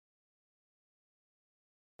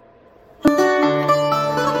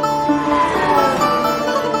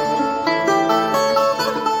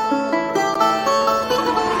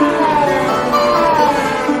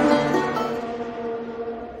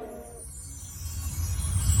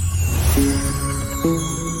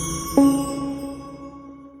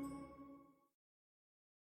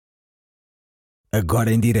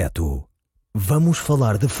Agora em direto, vamos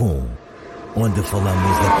falar de FUN, onde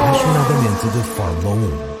falamos apaixonadamente de Fórmula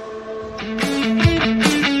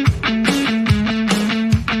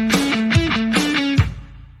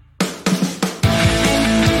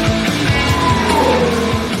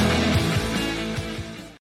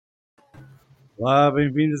 1. Olá,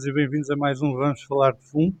 bem-vindas e bem-vindos a mais um Vamos Falar de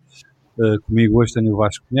FUN. Comigo hoje tenho o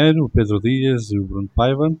Vasco Pinheiro, o Pedro Dias e o Bruno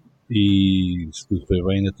Paiva. E se tudo for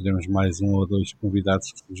bem, ainda teremos mais um ou dois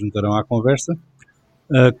convidados que se juntarão à conversa.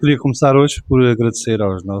 Queria começar hoje por agradecer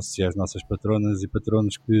aos nossos e às nossas patronas e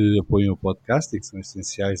patronos que apoiam o podcast e que são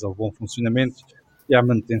essenciais ao bom funcionamento e à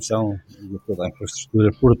manutenção de toda a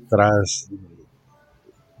infraestrutura por trás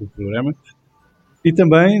do programa. E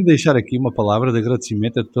também deixar aqui uma palavra de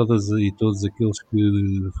agradecimento a todas e todos aqueles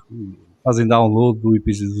que fazem download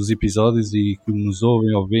dos episódios e que nos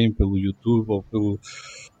ouvem ou veem pelo YouTube ou pelo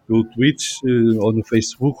Twitch, ou no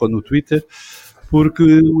Facebook, ou no Twitter, porque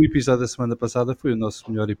o episódio da semana passada foi o nosso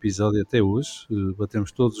melhor episódio até hoje.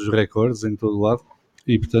 Batemos todos os recordes em todo o lado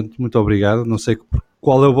e, portanto, muito obrigado. Não sei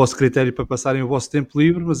qual é o vosso critério para passarem o vosso tempo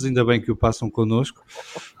livre, mas ainda bem que o passam connosco.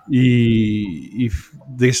 E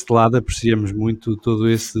deste lado apreciamos muito todo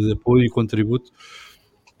esse apoio e contributo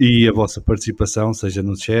e a vossa participação, seja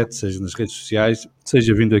no chat, seja nas redes sociais,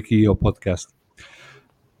 seja vindo aqui ao podcast.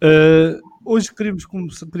 Hoje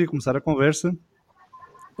queria começar a conversa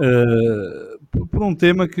por um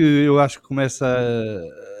tema que eu acho que começa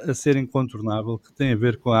a ser incontornável, que tem a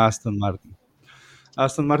ver com a Aston Martin. A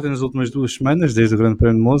Aston Martin, nas últimas 2 semanas, desde o Grande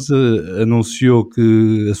Prémio de Monza, anunciou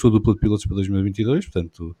que a sua dupla de pilotos para 2022,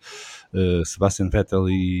 portanto, Sebastian Vettel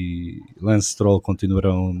e Lance Stroll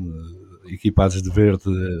continuarão equipados de verde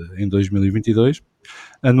em 2022.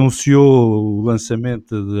 Anunciou o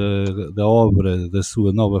lançamento da obra da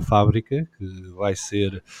sua nova fábrica, que vai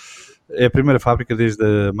ser... É a primeira fábrica desde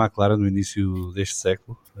a McLaren no início deste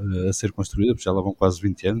século a ser construída, porque já lá vão quase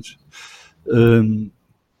 20 anos,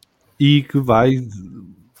 e que vai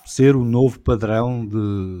ser o novo padrão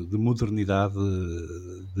de modernidade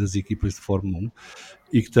das equipas de Fórmula 1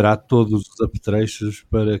 e que terá todos os apetrechos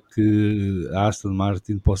para que a Aston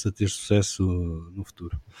Martin possa ter sucesso no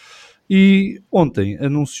futuro. E ontem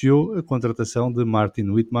anunciou a contratação de Martin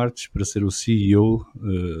Whitmarsh para ser o CEO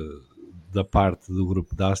da parte do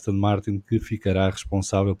grupo da Aston Martin, que ficará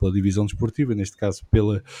responsável pela divisão desportiva, neste caso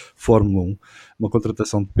pela Fórmula 1. Uma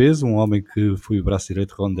contratação de peso, um homem que foi o braço direito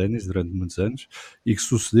de Ron Dennis durante muitos anos e que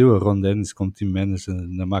sucedeu a Ron Dennis como team manager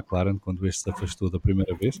na McLaren quando este se afastou da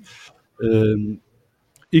primeira vez.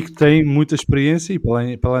 E que tem muita experiência e,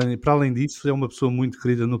 para além disso, é uma pessoa muito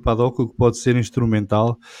querida no paddock, o que pode ser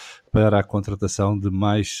instrumental para a contratação de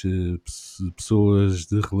mais pessoas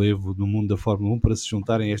de relevo no mundo da Fórmula 1 para se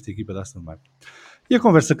juntarem a esta equipa da Aston Martin. E a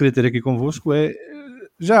conversa que queria ter aqui convosco é,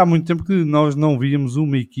 já há muito tempo que nós não víamos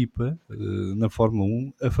uma equipa na Fórmula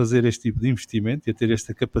 1 a fazer este tipo de investimento e a ter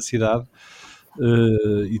esta capacidade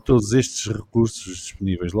e todos estes recursos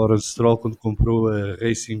disponíveis. Lawrence Stroll, quando comprou a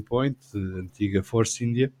Racing Point, a antiga Force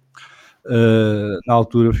India, na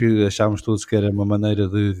altura achávamos todos que era uma maneira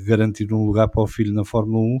de garantir um lugar para o filho na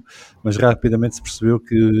Fórmula 1, mas rapidamente se percebeu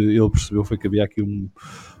que havia aqui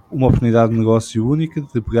uma oportunidade de negócio única,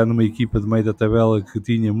 de pegar numa equipa de meio da tabela que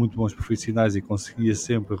tinha muito bons profissionais e conseguia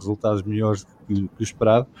sempre resultados melhores que o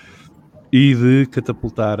esperado, e de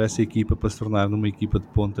catapultar essa equipa para se tornar numa equipa de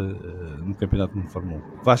ponta no campeonato de Fórmula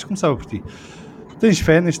 1. Vasco, começava por ti. Tens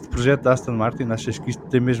fé neste projeto da Aston Martin? Achas que isto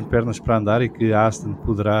tem mesmo pernas para andar e que a Aston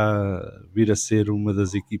poderá vir a ser uma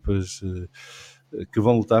das equipas que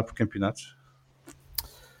vão lutar por campeonatos?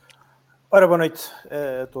 Ora, boa noite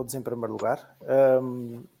a todos em primeiro lugar.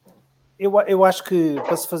 Eu acho que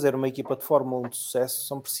para se fazer uma equipa de Fórmula 1 de sucesso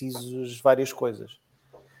são precisas várias coisas.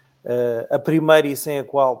 A primeira e sem a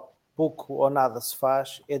qual pouco ou nada se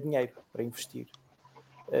faz é dinheiro para investir.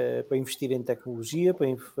 Para investir em tecnologia, para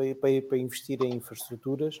investir em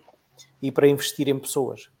infraestruturas e para investir em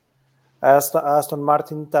pessoas. A Aston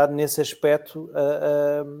Martin está nesse aspecto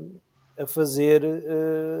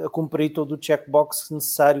a cumprir todo o checkbox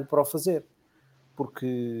necessário para o fazer,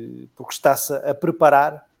 porque está-se a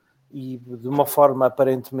preparar e de uma forma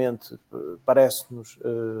aparentemente parece-nos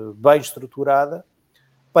bem estruturada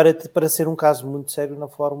para ser um caso muito sério na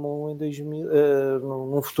Fórmula 1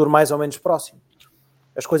 num futuro mais ou menos próximo.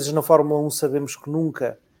 As coisas na Fórmula 1 sabemos que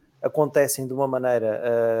nunca acontecem de uma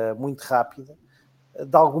maneira muito rápida.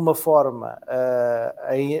 De alguma forma,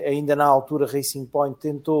 ainda na altura, Racing Point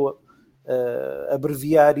tentou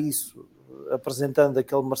abreviar isso, apresentando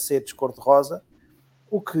aquele Mercedes cor-de-rosa,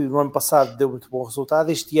 o que no ano passado deu muito bom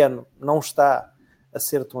resultado. Este ano não está a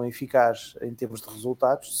ser tão eficaz em termos de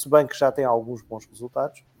resultados, se bem que já tem alguns bons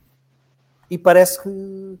resultados, e parece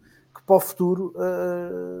que para o futuro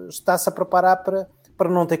está-se a preparar para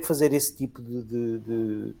não ter que fazer esse tipo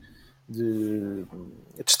de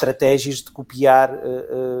estratégias de copiar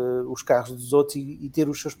os carros dos outros e ter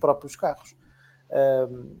os seus próprios carros.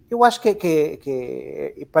 Eu acho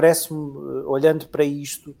que parece-me, olhando para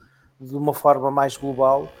isto de uma forma mais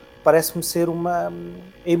global, parece-me ser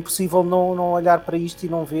é impossível não olhar para isto e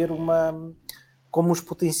não ver como os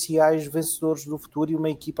potenciais vencedores do futuro e uma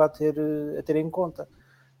equipa a ter em conta.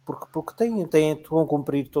 Porque vão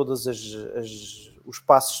cumprir todos os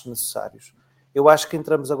passos necessários. Eu acho que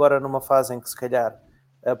entramos agora numa fase em que, se calhar,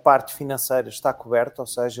 a parte financeira está coberta, ou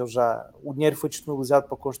seja, o dinheiro foi disponibilizado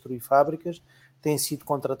para construir fábricas, têm sido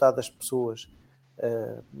contratadas pessoas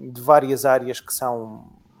de várias áreas que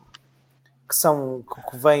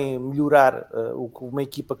vêm melhorar uma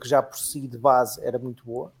equipa que já por si de base era muito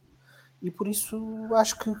boa, e por isso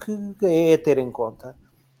acho que é a ter em conta.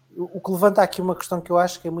 O que levanta aqui uma questão que eu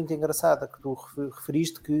acho que é muito engraçada, que tu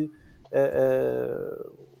referiste, que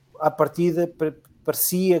à partida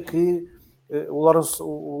parecia que o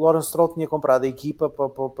Lawrence Stroll tinha comprado a equipa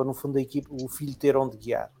para no fundo o filho ter onde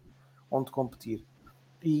guiar, onde competir.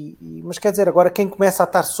 Mas quer dizer, agora quem começa a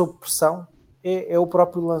estar sob pressão é o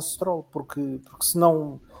próprio Lance Stroll, porque se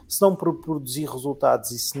não produzir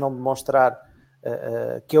resultados e se não demonstrar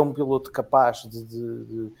que é um piloto capaz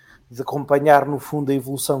de acompanhar no fundo a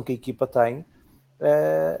evolução que a equipa tem,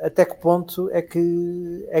 até que ponto é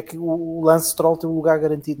que o Lance Stroll tem um lugar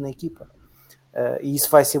garantido na equipa, e isso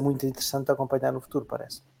vai ser muito interessante acompanhar no futuro,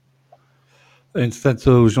 parece.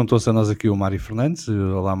 Entretanto, juntou-se a nós aqui o Mário Fernandes.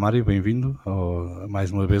 Olá Mário, bem-vindo mais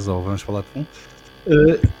uma vez ao Vamos Falar de Fundo.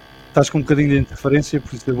 Estás com um bocadinho de interferência,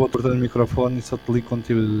 por isso eu vou cortar o microfone e só te ligo quando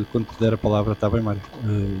te der a palavra, está bem, Mário?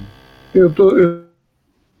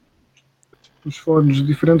 Os fones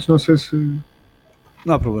diferentes, não sei se...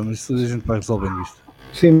 Não há problema, isso a gente vai resolvendo isto.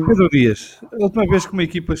 Sim. Pedro Dias, a última vez que uma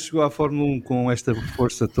equipa chegou à Fórmula 1 com esta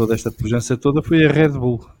força toda, esta pujança toda, foi a Red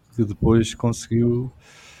Bull, que depois conseguiu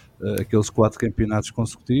aqueles 4 campeonatos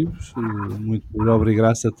consecutivos, muito por obra e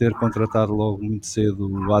graça ter contratado logo muito cedo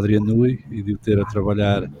o Adrian Newey e de o ter a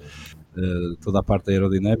trabalhar toda a parte da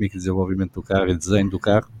aerodinâmica, desenvolvimento do carro e desenho do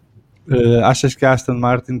carro. Achas que a Aston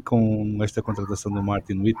Martin, com esta contratação do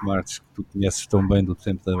Martin Whitmarsh, que tu conheces tão bem do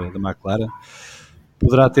tempo da McLaren,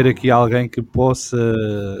 poderá ter aqui alguém que possa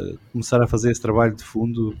começar a fazer esse trabalho de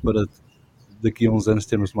fundo para daqui a uns anos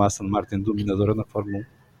termos uma Aston Martin dominadora na Fórmula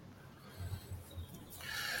 1?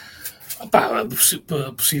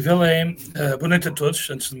 Possível é. Boa noite a todos,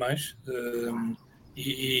 antes de mais,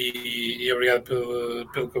 e obrigado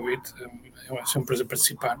pelo convite. É sempre um prazer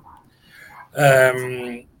participar,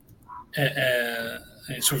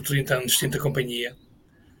 sobretudo então em distinta companhia.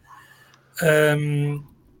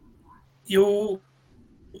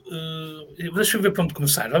 Deixa-me ver para onde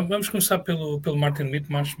começar. Vamos começar pelo Martin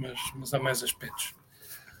Whitmarsh, mas há mais aspectos.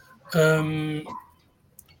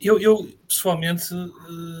 Eu pessoalmente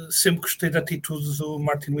sempre gostei da atitude do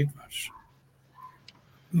Martin Whitmarsh,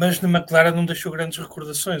 mas na McLaren não deixou grandes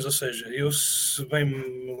recordações, ou seja, eu, se bem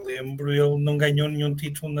me lembro, ele não ganhou nenhum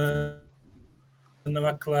título na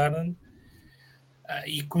McLaren,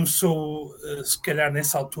 e começou, se calhar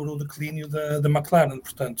nessa altura, o declínio da McLaren.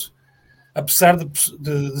 Portanto, apesar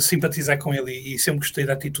de simpatizar com ele e sempre gostei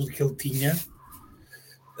da atitude que ele tinha,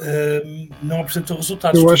 não apresentou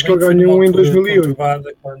resultados. Eu acho que ele ganhou em 2008.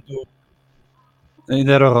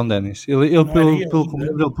 Ainda era o Ron Dennis. Ele pelo que me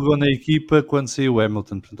lembro, ele pegou na equipa quando saiu o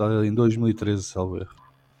Hamilton, portanto, em 2013, salvo erro.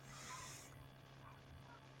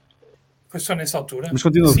 Foi só nessa altura? Mas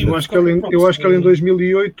continua. Sim, eu acho que ele em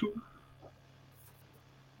 2008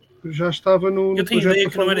 já estava no Eu tenho ideia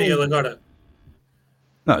que não era ele agora.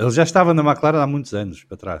 Não, ele já estava na McLaren há muitos anos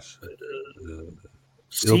para trás.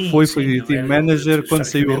 Ele foi team manager quando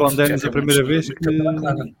saiu o Ron Dennis a primeira vez, que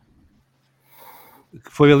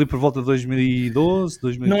foi ali por volta de 2012,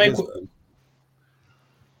 2013.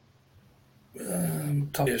 Não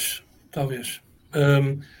é... Talvez.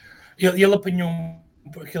 Ele apanhou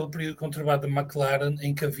aquele período conturbado da McLaren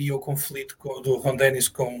em que havia o conflito do Ron Dennis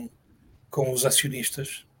com os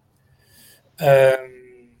acionistas.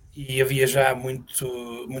 E havia já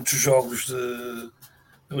muitos jogos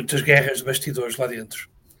muitas guerras de bastidores lá dentro.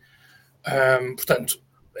 Portanto,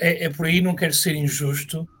 é por aí, não quero ser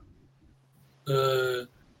injusto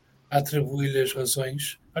a atribuir-lhe as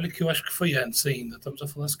razões. Olha que eu acho que foi antes ainda, estamos a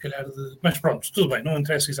falar se calhar de... Mas pronto, tudo bem, não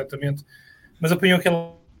interessa exatamente, mas apanhou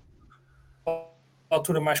aquela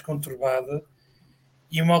altura mais conturbada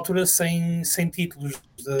e uma altura sem títulos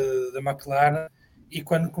da McLaren, e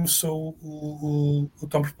quando começou o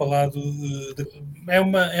tão propalado, é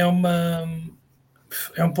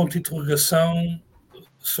um ponto de interrogação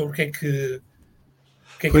sobre o que é que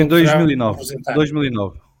Foi em ele poderá 2009. representar.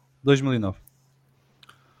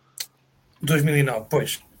 2009,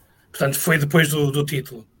 pois. Portanto, foi depois do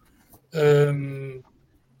título.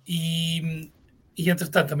 E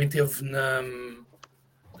entretanto também teve na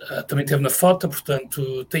FOTA,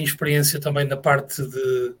 portanto tem experiência também na parte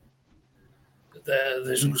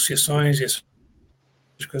das negociações e essas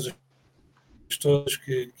coisas todas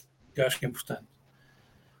que eu acho que é importante.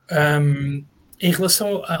 Em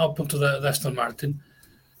relação ao ponto da Aston Martin,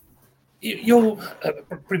 eu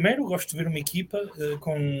primeiro gosto de ver uma equipa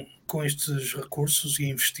com estes recursos e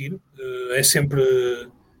investir. É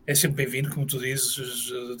sempre bem-vindo, como tu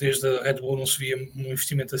dizes, desde a Red Bull não se via um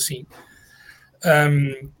investimento assim.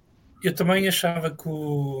 Eu também achava que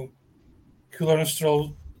o Lawrence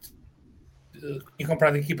Stroll tinha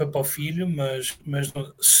comprado a equipa para o filho, mas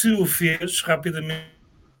se o fez, rapidamente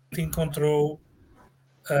encontrou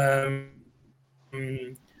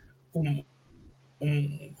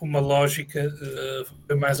uma lógica,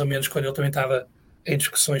 mais ou menos quando ele também estava em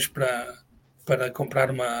discussões para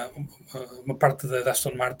comprar uma parte da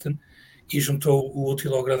Aston Martin e juntou o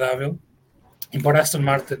útil ao agradável. Embora a Aston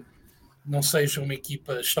Martin não seja uma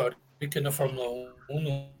equipa histórica na Fórmula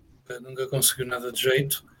 1, nunca conseguiu nada de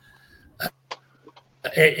jeito,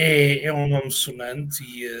 é um nome sonante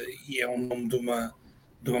e é um nome de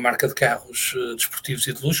uma marca de carros desportivos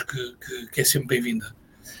e de luxo que é sempre bem-vinda.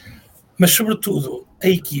 Mas, sobretudo, a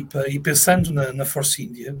equipa, e pensando na Force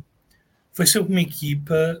India, foi sempre uma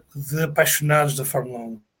equipa de apaixonados da Fórmula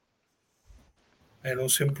 1. Eram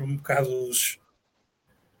sempre um bocado os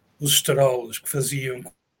estarolas que faziam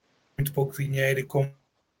muito pouco dinheiro e com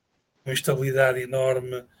uma estabilidade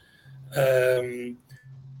enorme.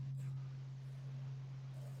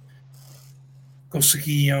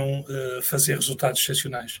 Conseguiam fazer resultados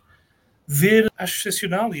excepcionais. Acho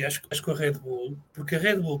excepcional e acho que a Red Bull, porque a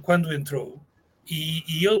Red Bull quando entrou,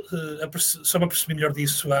 e eu só me apercebi melhor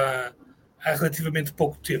disso há relativamente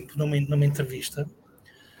pouco tempo, numa entrevista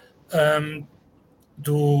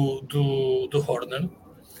do Horner,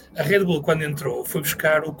 a Red Bull quando entrou foi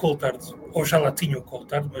buscar o Coulthard, ou já lá tinha o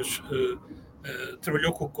Coulthard, mas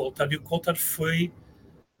trabalhou com o Coulthard, e o Coulthard foi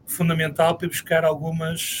fundamental para buscar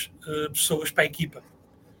algumas pessoas para a equipa,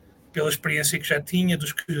 pela experiência que já tinha,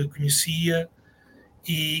 dos que conhecia,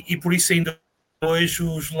 e por isso ainda hoje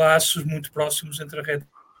os laços muito próximos entre a Red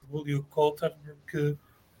Bull e o Coulthard,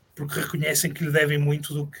 porque reconhecem que lhe devem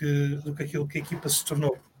muito do que aquilo que a equipa se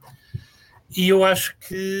tornou. E eu acho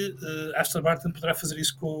que Aston Martin poderá fazer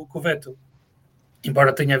isso com o Vettel.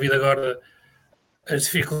 Embora tenha havido agora as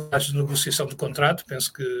dificuldades de negociação do contrato,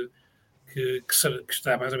 penso que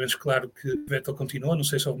está mais ou menos claro que Vettel continua, não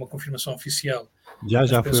sei se houve uma confirmação oficial. Já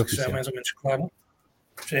foi oficial. Já é mais ou menos claro,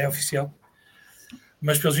 já é oficial.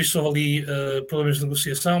 Mas pelos vistos houve ali problemas de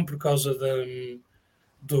negociação por causa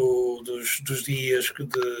dos dias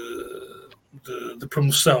de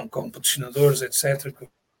promoção com patrocinadores, etc.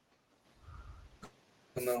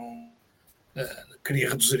 Não queria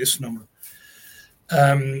reduzir esse número.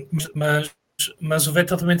 Mas o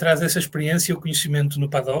Vettel também traz essa experiência, o conhecimento no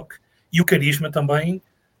paddock e o carisma também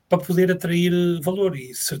para poder atrair valor, e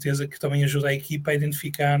de certeza que também ajuda a equipa a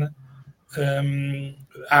identificar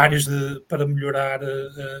áreas para melhorar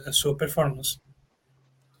a sua performance.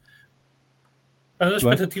 As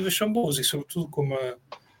expectativas são boas e sobretudo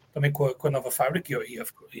também com a nova fábrica,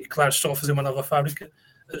 e claro, só a fazer uma nova fábrica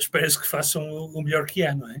espera-se que façam o melhor que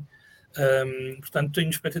há, não é? Portanto, tenho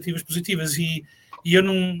expectativas positivas e eu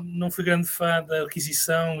não fui grande fã da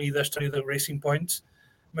aquisição e da história da Racing Point,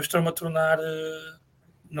 mas estou-me a tornar,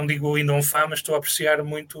 não digo ainda um fã, mas estou a apreciar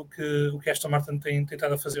muito o que a Aston Martin tem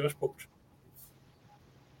tentado a fazer aos poucos.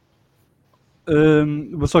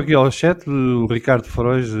 Vou só aqui ao chat, o Ricardo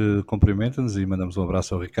Foroz cumprimenta-nos e mandamos um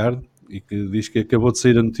abraço ao Ricardo, e que diz que acabou de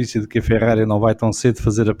sair a notícia de que a Ferrari não vai tão cedo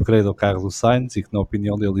fazer upgrade ao carro do Sainz e que na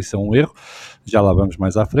opinião dele isso é um erro. Já lá vamos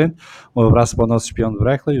mais à frente. Um abraço para o nosso espião de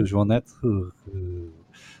Brackley, o João Neto, que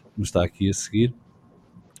nos está aqui a seguir.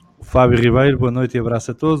 O Fábio Ribeiro, boa noite e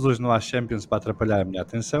abraço a todos. Hoje não há Champions para atrapalhar a minha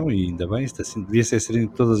atenção, e ainda bem, isto assim devia ser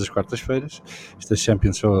serido todas as quartas-feiras. Estas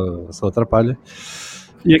Champions só atrapalha.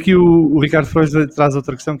 E aqui o Ricardo Freud traz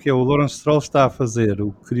outra questão, que é o Lawrence Stroll está a fazer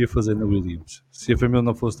o que queria fazer na Williams. Se a família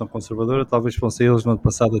não fosse tão conservadora, talvez fossem eles no ano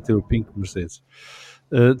passado a ter o Pink Mercedes.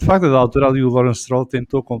 De facto, da altura ali o Lawrence Stroll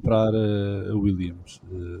tentou comprar a Williams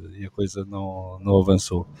e a coisa não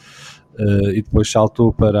avançou. E depois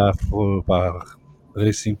saltou para a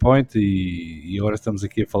Racing Point e agora estamos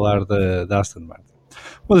aqui a falar da Aston Martin.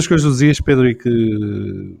 Uma das coisas que dizias, Pedro, e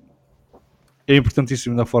que é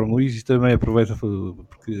importantíssimo na Fórmula 1 e também aproveita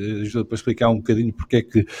porque ajuda para explicar um bocadinho porque é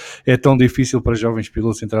que é tão difícil para jovens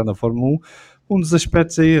pilotos entrar na Fórmula 1. Um dos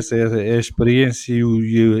aspectos é esse, é a experiência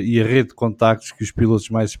e a rede de contactos que os pilotos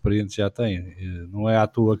mais experientes já têm. Não é à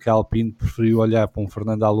toa que a Alpine preferiu olhar para um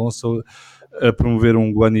Fernando Alonso a promover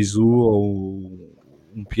um Guan Yu Zhou ou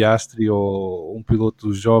um Piastri ou um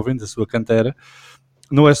piloto jovem da sua cantera.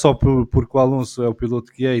 Não é só porque o Alonso é o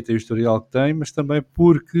piloto que é e tem o historial que tem, mas também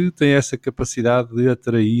porque tem essa capacidade de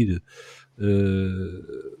atrair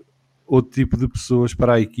outro tipo de pessoas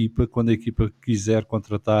para a equipa quando a equipa quiser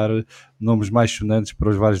contratar nomes mais sonantes para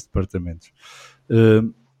os vários departamentos.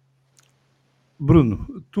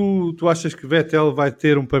 Bruno, tu achas que Vettel vai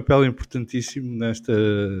ter um papel importantíssimo neste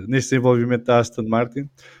desenvolvimento da Aston Martin,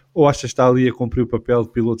 ou achas que está ali a cumprir o papel de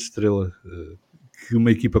piloto estrela que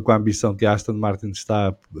uma equipa com a ambição que a Aston Martin está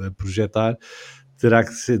a projetar terá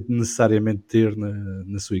que ser necessariamente ter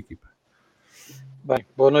na sua equipa? Bem,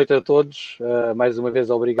 boa noite a todos. Mais uma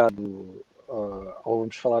vez, obrigado ao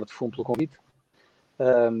Vamos Falar de F1 pelo convite.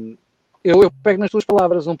 Eu pego nas tuas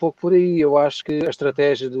palavras um pouco por aí. Eu acho que a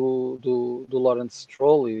estratégia do Lawrence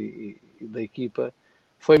Stroll e da equipa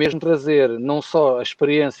foi mesmo trazer não só a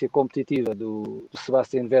experiência competitiva do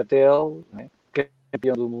Sebastian Vettel, né,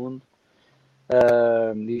 campeão do mundo,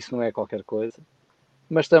 isso não é qualquer coisa,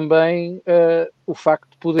 mas também o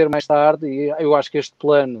facto de poder mais tarde, e eu acho que este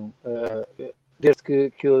plano, desde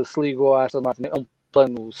que se ligou à Aston Martin, é um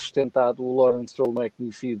plano sustentado. O Lawrence Stroll não é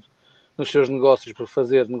conhecido nos seus negócios por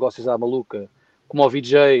fazer negócios à maluca, como o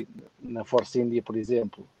VJ na Force India, por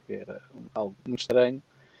exemplo, que era algo muito estranho.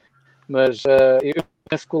 Mas eu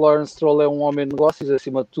penso que o Lawrence Stroll é um homem de negócios,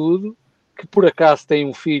 acima de tudo, que por acaso tem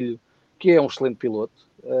um filho que é um excelente piloto.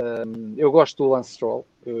 Eu gosto do Lance Stroll,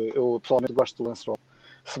 eu pessoalmente gosto do Lance Stroll,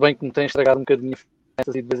 se bem que me tem estragado um bocadinho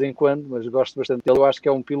de vez em quando, mas gosto bastante dele. Eu acho que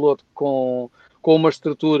é um piloto com uma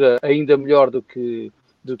estrutura ainda melhor do que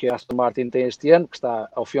a Aston Martin tem este ano, que está,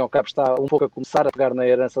 ao fim e ao cabo, está um pouco a começar a pegar na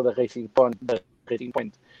herança da Racing Point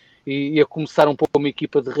e a começar um pouco uma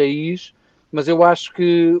equipa de raiz, mas eu acho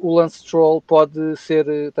que o Lance Stroll pode ser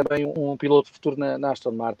também um piloto futuro na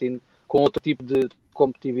Aston Martin, com outro tipo de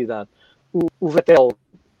competitividade. O Vettel,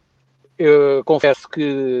 eu confesso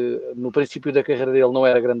que no princípio da carreira dele não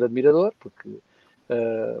era grande admirador, porque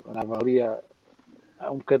andava ali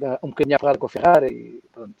um bocadinho a parar com a Ferrari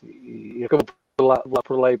e acabou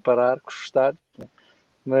por lá e parar com os estados, né?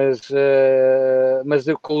 Mas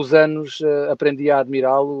eu com os anos aprendi a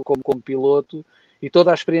admirá-lo como piloto, e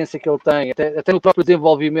toda a experiência que ele tem, até no próprio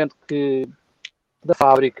desenvolvimento da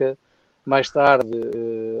fábrica, mais tarde,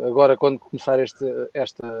 agora quando começar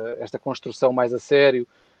esta construção mais a sério,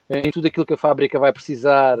 em tudo aquilo que a fábrica vai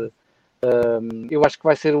precisar, eu acho que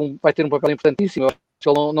vai ter um papel importantíssimo.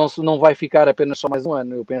 Ele não vai ficar apenas só mais um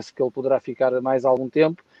ano. Eu penso que ele poderá ficar mais algum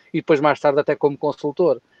tempo e depois mais tarde até como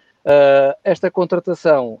consultor. Esta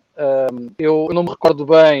contratação, eu não me recordo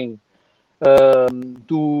bem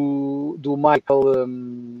do Michael,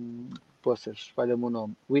 falha-me o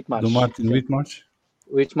nome, Whitmarsh. Do Martin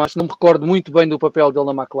Whitmarsh? Não me recordo muito bem do papel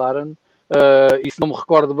dele na McLaren, e se não me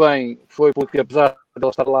recordo bem foi porque, apesar de ele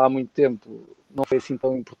estar lá há muito tempo, não foi assim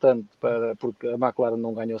tão importante porque a McLaren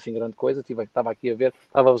não ganhou assim grande coisa. Estava aqui a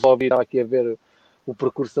ver o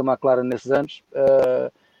percurso da McLaren nesses anos,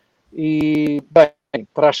 e bem,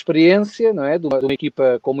 para a experiência, não é, de uma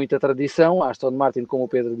equipa com muita tradição, a Aston Martin, como o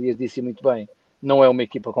Pedro Dias disse muito bem, não é uma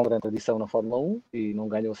equipa com grande tradição na Fórmula 1 e não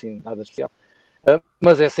ganhou assim nada especial,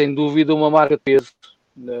 mas é sem dúvida uma marca de peso,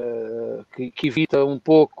 que evita um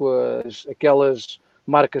pouco aquelas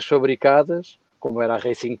marcas fabricadas, como era a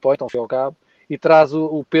Racing Point, ao fim e ao cabo, e traz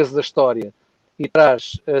o peso da história, e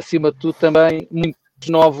traz, acima de tudo, também muitos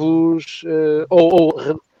novos,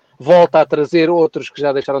 volta a trazer outros que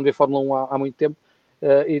já deixaram de ver Fórmula 1 há muito tempo,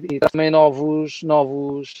 e traz também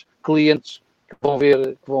novos clientes que vão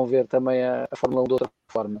ver também a Fórmula 1 de outra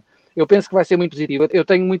forma. Eu penso que vai ser muito positivo. Eu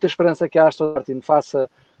tenho muita esperança que a Aston Martin faça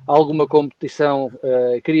alguma competição,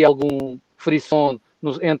 crie algum frisson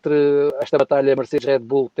entre esta batalha Mercedes-Red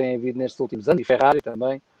Bull que tem havido nestes últimos anos, e Ferrari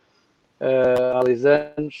também, há 10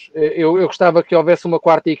 anos. Eu gostava que houvesse uma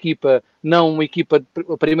quarta equipa, não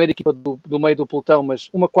a primeira equipa do meio do pelotão, mas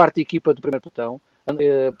uma quarta equipa do primeiro pelotão,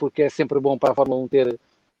 porque é sempre bom para a Fórmula 1 ter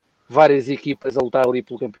várias equipas a lutar ali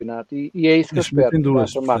pelo campeonato, e é isso que eu espero. Tem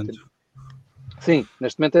duas, Martin. Sim,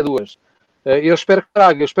 neste momento é duas. Eu espero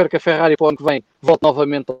que a Ferrari para o ano que vem volte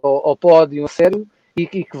novamente ao pódio a sério, e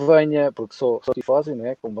que venha, porque sou tifosi, não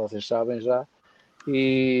é? Como vocês sabem já,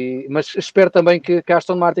 mas espero também que a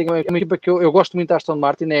Aston Martin é uma equipa que eu gosto muito da Aston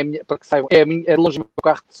Martin, para que saibam, é longe do meu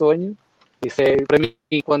carro de sonho, Isso é, para mim,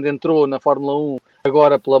 quando entrou na Fórmula 1,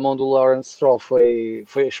 agora pela mão do Lawrence Stroll, foi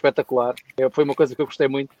espetacular. Foi uma coisa que eu gostei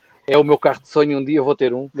muito. É o meu carro de sonho, um dia eu vou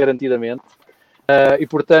ter um, garantidamente. E,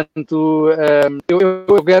 portanto,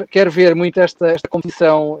 eu quero ver muito esta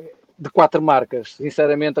competição de 4 marcas,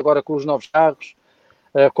 sinceramente, agora com os novos carros,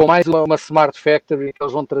 com mais uma Smart Factory que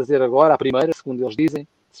eles vão trazer agora, a primeira, segundo eles dizem,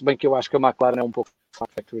 se bem que eu acho que a McLaren é um pouco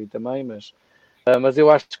Smart Factory também, mas eu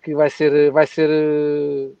acho que vai ser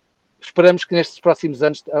esperamos que nestes próximos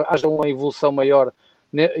anos haja uma evolução maior,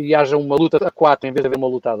 né, e haja uma luta a 4 em vez de haver uma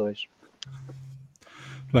luta a 2.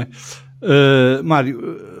 Bem,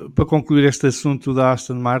 Mário, para concluir este assunto da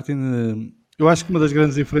Aston Martin, eu acho que uma das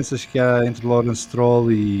grandes diferenças que há entre Lawrence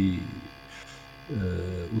Stroll e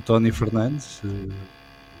o Tony Fernandes,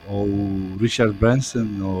 ou o Richard Branson,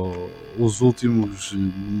 ou os últimos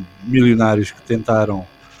milionários que tentaram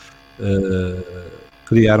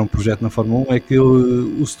criar um projeto na Fórmula 1, é que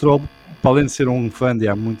o Stroll, para além de ser um fã de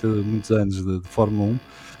há muitos anos de Fórmula 1,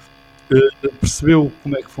 percebeu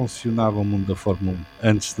como é que funcionava o mundo da Fórmula 1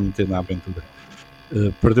 antes de meter na aventura.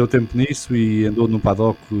 Perdeu tempo nisso e andou no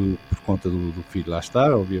paddock por conta do filho lá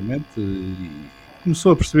estar, obviamente, e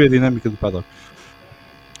começou a perceber a dinâmica do paddock.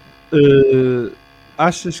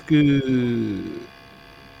 Achas que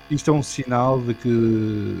isto é um sinal de que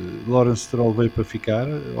Lawrence Stroll veio para ficar?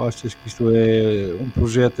 Ou achas que isto é um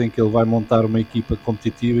projeto em que ele vai montar uma equipa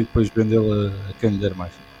competitiva e depois vendê-la a quem lhe der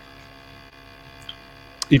mais?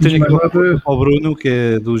 E tenho aqui ao Bruno, que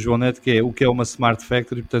é do João Neto, que é o que é uma Smart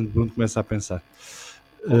Factory, portanto Bruno começa a pensar.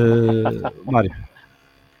 Mário.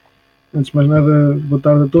 Antes de mais nada, boa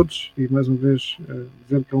tarde a todos e mais uma vez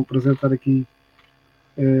dizer que é um prazer estar aqui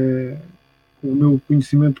com o meu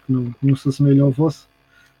conhecimento que não se assemelha ao vosso,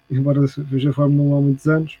 embora veja a Fórmula 1 há muitos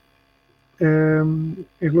anos.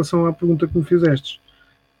 Em relação à pergunta que me fizestes,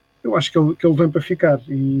 eu acho que ele vem para ficar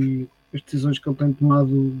e as decisões que ele tem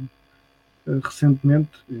tomado recentemente,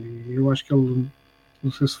 eu acho que ele,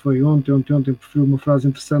 não sei se foi ontem, preferiu uma frase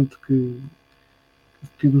interessante que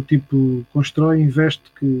do tipo constrói, investe,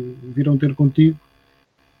 que virão ter contigo,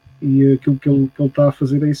 e aquilo que ele está a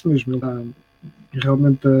fazer é isso mesmo. Ele está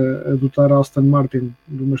realmente a dotar a Aston Martin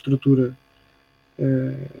de uma estrutura,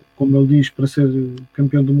 como ele diz, para ser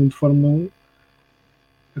campeão do mundo de Fórmula 1.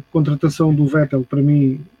 A contratação do Vettel, para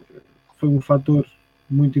mim, foi um fator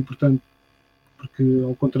muito importante, porque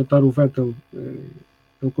ao contratar o Vettel,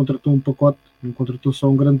 ele contratou um pacote, não contratou só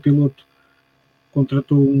um grande piloto,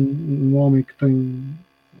 contratou um homem que tem,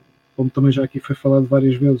 como também já aqui foi falado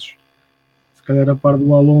várias vezes, se calhar a par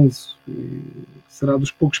do Alonso, será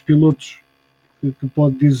dos poucos pilotos que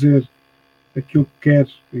pode dizer aquilo que quer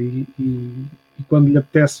e quando lhe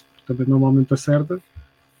apetece, também normalmente acerta.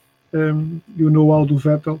 E o know-how do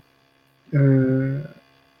Vettel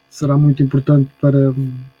será muito importante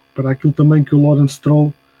para aquilo também que o Lawrence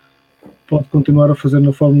Stroll pode continuar a fazer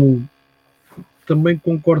na Fórmula 1. Também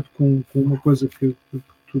concordo com uma coisa que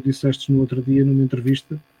tu disseste no outro dia numa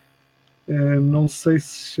entrevista. Não sei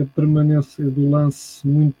se a permanência do Lance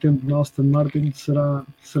muito tempo na Aston Martin será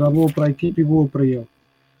boa para a equipe e boa para ele.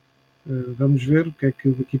 Vamos ver o que é que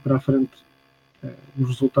daqui para a frente os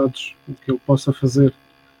resultados que ele possa fazer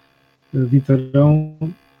ditarão,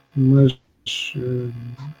 mas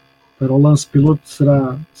para o Lance piloto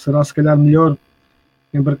será se calhar melhor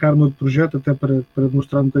embarcar no outro projeto, até para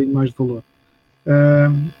demonstrar um bocadinho mais de valor.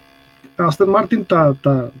 A Aston Martin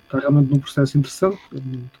está realmente num processo interessante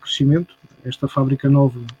de crescimento. Esta fábrica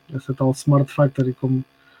nova, essa tal Smart Factory, como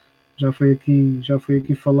já foi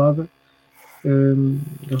aqui falada,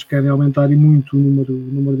 eles querem aumentar e muito o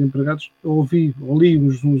número de empregados. Eu li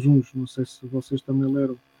uns zunzuns, não sei se vocês também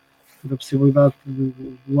leram, da possibilidade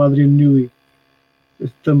do Adrian Newey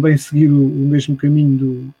também seguir o mesmo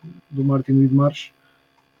caminho do Martin Whitmarsh.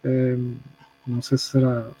 Não sei se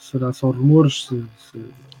será só rumores.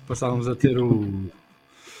 Passávamos a ter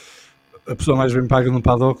a pessoa mais bem paga no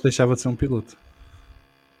paddock deixava de ser um piloto.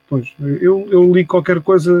 Pois, eu li qualquer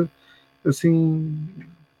coisa assim,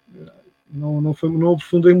 não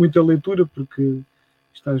aprofundei muito a leitura, porque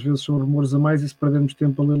isto às vezes são rumores a mais e se perdermos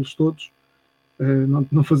tempo a lê-los todos,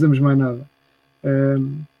 não fazemos mais nada.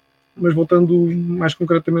 Mas voltando mais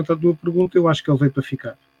concretamente à tua pergunta, eu acho que ele veio para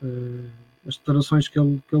ficar. As declarações que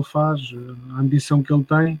ele faz, a ambição que ele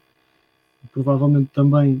tem, provavelmente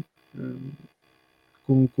também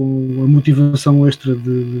com a motivação extra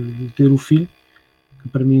de ter o filho, que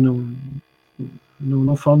para mim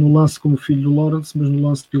não falo no Lance como filho do Lawrence, mas no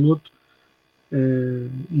Lance de piloto,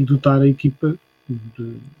 e dotar a equipa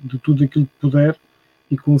de tudo aquilo que puder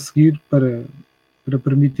e conseguir para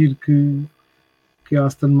permitir que a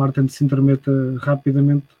Aston Martin se intermeta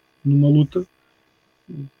rapidamente numa luta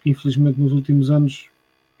infelizmente nos últimos anos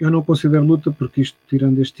eu não considero luta, porque isto,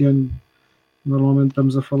 tirando este ano, normalmente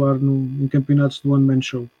estamos a falar em campeonatos do One Man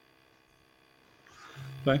Show.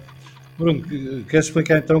 Bem, Bruno, queres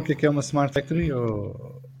explicar então o que é uma Smart Factory,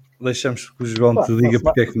 ou deixamos que o João te diga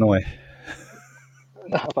porque é que não é?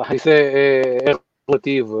 Isso é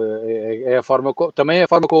relativo, é a forma, também é a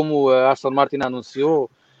forma como a Aston Martin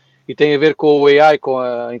anunciou, e tem a ver com o AI, com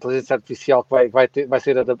a inteligência artificial, que vai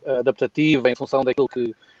ser adaptativa em função daquilo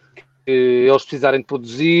que eles precisarem de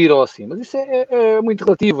produzir ou assim. Mas isso é muito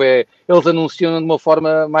relativo, eles anunciam de uma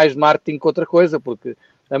forma mais de marketing que outra coisa, porque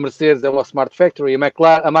a Mercedes é uma Smart Factory,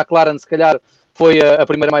 a McLaren se calhar foi a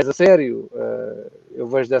primeira mais a sério, eu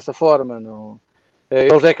vejo dessa forma, não...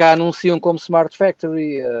 Eles é que a anunciam como Smart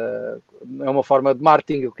Factory, é uma forma de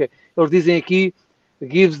marketing. Okay? Eles dizem aqui,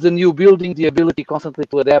 gives the new building the ability constantly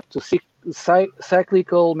to adapt to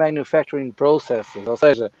cyclical manufacturing processes. Ou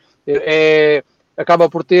seja, acaba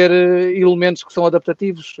por ter elementos que são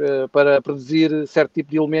adaptativos para produzir certo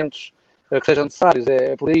tipo de elementos que sejam necessários.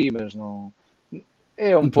 É por aí, mas não...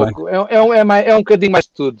 É um pouco... É um bocadinho mais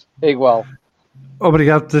de tudo. É igual.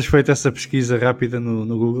 Obrigado por teres feito essa pesquisa rápida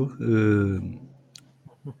no Google.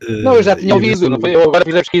 Não, eu já tinha ouvido, não foi? Eu agora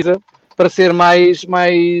fiz a pesquisa para ser mais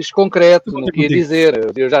concreto no que ia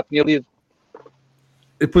dizer. Eu já tinha lido.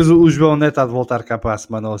 Depois o João Neto há de voltar cá para a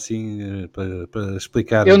semana ou assim para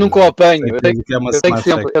explicar. Eu nunca o apanho.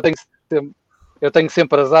 Eu tenho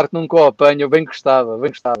sempre azar que nunca o apanho. Eu bem gostava.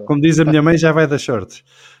 Como diz a minha mãe, já vai dar shorts.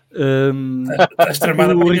 Estás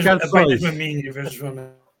tramado o Ricardo Freud.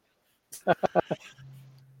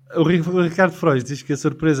 O Ricardo Freud diz que a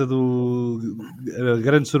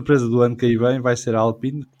grande surpresa do ano que aí vem vai ser a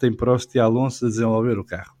Alpine, que tem Prost e Alonso a desenvolver o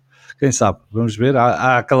carro. Quem sabe? Vamos ver.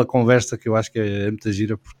 Há aquela conversa que eu acho que é muita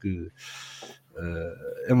gira, porque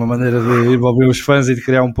é uma maneira de envolver os fãs e de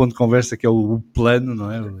criar um ponto de conversa que é o plano,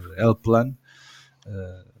 não é? O plano.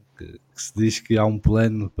 Que se diz que há um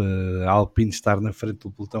plano para a Alpine estar na frente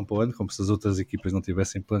do pelotão para o ano, como se as outras equipas não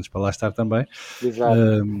tivessem planos para lá estar também.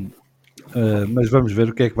 Exato. Mas vamos ver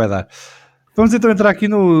o que é que vai dar. Vamos então entrar aqui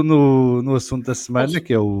no assunto da semana,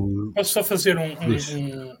 que é o... Posso só fazer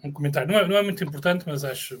um comentário? Não é muito importante, mas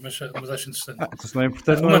acho interessante. Então, se não é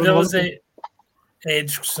importante, uma delas é a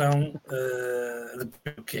discussão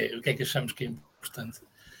de o que é que achamos que é importante.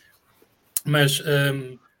 Mas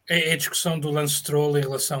é a discussão do Lance Stroll em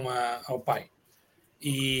relação ao pai.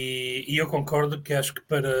 E eu concordo que acho que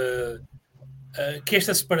que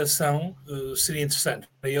esta separação seria interessante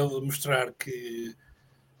para ele mostrar que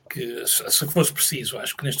se fosse preciso,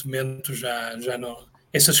 acho que neste momento já não,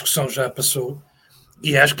 essa discussão já passou,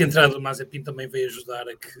 e acho que a entrada do Mazepin também veio ajudar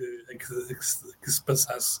a que se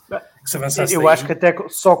passasse, que se avançasse. Eu acho que até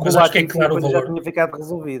só com o acho que é claro o valor. Já tinha ficado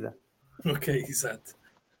resolvida. Ok, exato.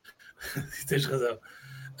 Tens razão.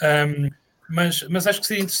 Mas acho que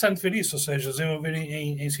seria interessante ver isso, ou seja, desenvolver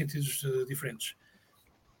em sentidos diferentes.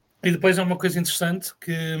 E depois é uma coisa interessante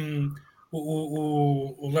que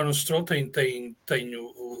o Lawrence Stroll tem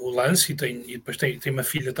o Lance e depois tem uma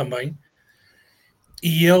filha também,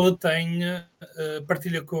 e ele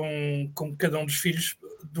partilha com cada um dos filhos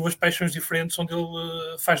duas paixões diferentes onde ele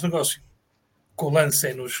faz negócio. Com o Lance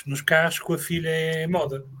é nos carros, com a filha é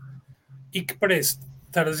moda, e que parece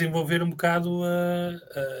estar a desenvolver um bocado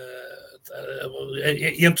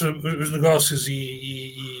entre os negócios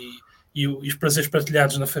e os prazeres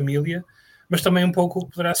partilhados na família, mas também um pouco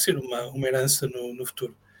poderá ser uma herança no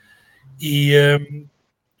futuro. E,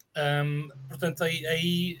 portanto,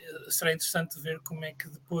 aí será interessante ver como é que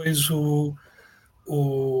depois o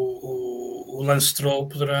Lance Stroll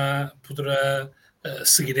poderá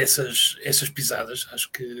seguir essas pisadas.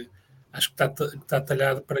 Acho que está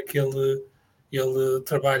talhado para que ele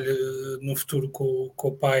trabalhe no futuro com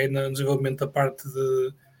o pai no desenvolvimento da parte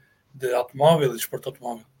de automóvel e de desporto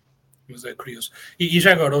automóvel. Mas é curioso. E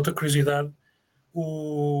já agora, outra curiosidade,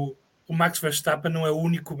 o Max Verstappen não é o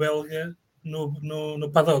único belga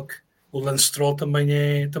no paddock. O Lance Stroll também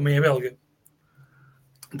é belga.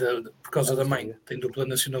 Por causa da mãe. Tem dupla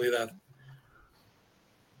nacionalidade.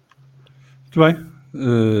 Muito bem.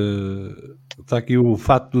 Está aqui o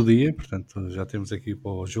fato do dia. Portanto, já temos aqui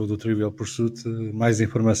para o jogo do Trivial Pursuit mais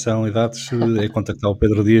informação e dados. É contactar o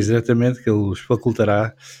Pedro Dias diretamente, que ele os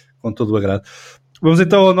facultará com todo o agrado. Vamos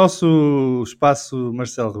então ao nosso espaço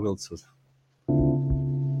Marcelo Rebelo de Sousa.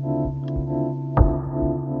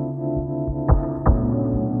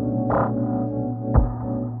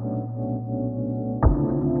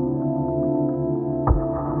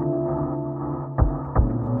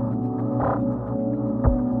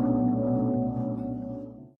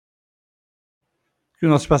 que o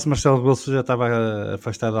nosso espaço Marcelo Rebelo já estava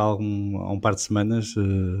afastado há um par de semanas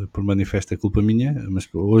por manifesta culpa minha, mas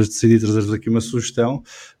hoje decidi trazer-vos aqui uma sugestão.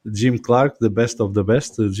 Jim Clark, The Best of the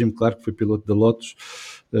Best. Jim Clark foi piloto da Lotus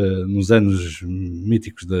nos anos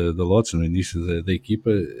míticos da Lotus, no início da equipa.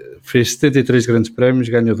 Fez 73 grandes prémios,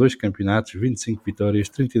 ganhou 2 campeonatos, 25 vitórias,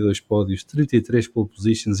 32 pódios, 33 pole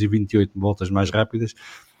positions e 28 voltas mais rápidas.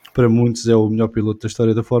 Para muitos é o melhor piloto da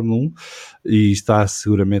história da Fórmula 1 e está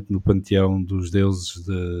seguramente no panteão dos deuses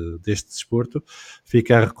deste desporto.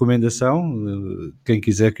 Fica a recomendação, quem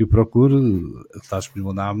quiser que o procure, está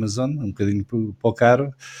disponível na Amazon, um bocadinho para o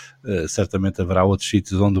caro, certamente haverá outros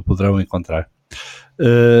sítios onde o poderão encontrar.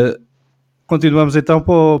 Continuamos então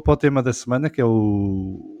para o tema da semana, que é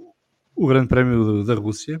o Grande Prémio da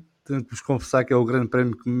Rússia. Tenho que vos confessar que é o Grande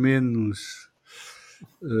Prémio que menos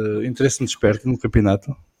interesse me desperta no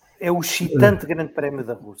campeonato. É o excitante Grande Prémio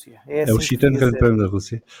da Rússia. É o excitante Grande Prémio da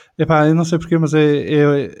Rússia. Epá, eu não sei porquê, mas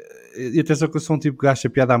e atenção que eu sou um tipo que acha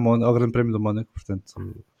piada ao Grande Prémio do Mónaco, portanto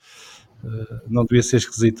não devia ser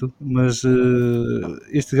esquisito, mas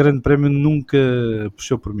este Grande Prémio nunca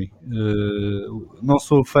puxou por mim. Não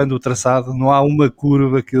sou fã do traçado, não há uma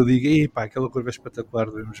curva que eu diga, epá, aquela curva é espetacular,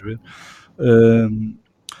 devemos ver.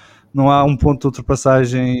 Não há um ponto de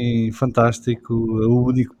ultrapassagem fantástico. O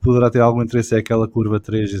único que poderá ter algum interesse é aquela curva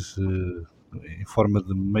 3 em forma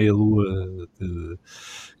de meia-lua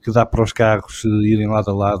que dá para os carros irem lado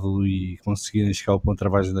a lado e conseguirem chegar ao ponto de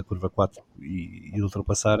travagem da curva 4 e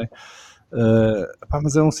ultrapassarem.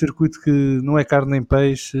 Mas é um circuito que não é carne nem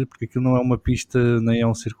peixe, porque aquilo não é uma pista, nem é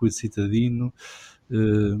um circuito citadino.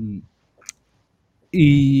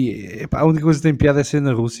 A única coisa que tem piada é ser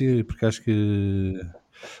na Rússia, porque acho que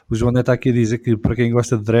o João Neto está aqui a dizer que para quem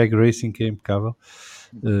gosta de drag racing que é impecável,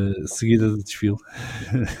 seguida de desfile,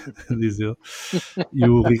 diz ele. E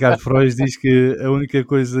o Ricardo Frois diz que a única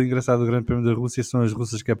coisa engraçada do Grande Prémio da Rússia são as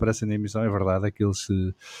russas que aparecem na emissão. É verdade, aqueles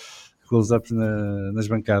close-ups nas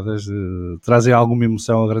bancadas trazem alguma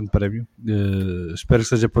emoção ao Grande Prémio. Espero que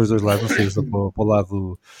seja para os dois lados, não seja só para o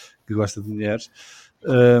lado que gosta de mulheres.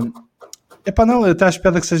 Não, até acho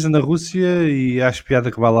piada que seja na Rússia e acho piada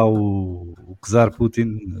que vá lá o Czar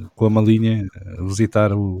Putin com a malinha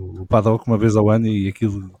visitar o paddock uma vez ao ano e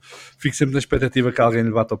aquilo, fico sempre na expectativa que alguém lhe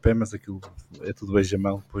bata ao pé, mas aquilo é tudo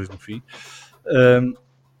beijamão depois no fim.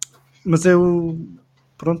 Mas é um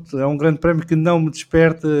grande prémio que não me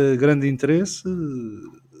desperta grande interesse.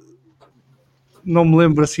 Não me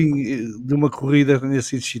lembro assim de uma corrida que tenha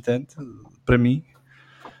sido excitante para mim.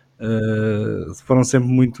 Foram sempre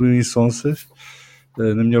muito insonsas,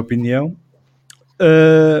 na minha opinião,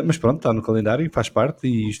 mas pronto, está no calendário e faz parte,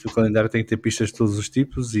 e o calendário tem que ter pistas de todos os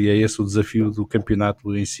tipos, e é esse o desafio do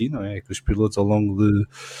campeonato em si, não é? Que os pilotos ao longo de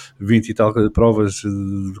 20 e tal provas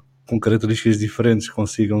com características diferentes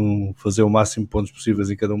consigam fazer o máximo de pontos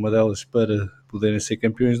possíveis em cada uma delas para poderem ser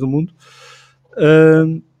campeões do mundo.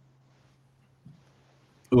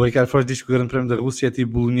 O Ricardo Frois diz que o Grande Prémio da Rússia é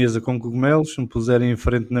tipo bolonhesa com cogumelos, se me puserem em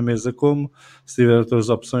frente na mesa como, se tiver outras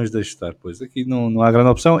opções deixe estar. Pois aqui não há grande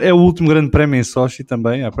opção. É o último Grande Prémio em Sochi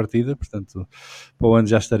também, à partida, portanto para o ano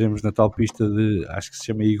já estaremos na tal pista de, acho que se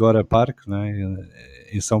chama Igora Park, não é?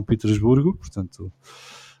 Em São Petersburgo, portanto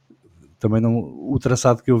também não, o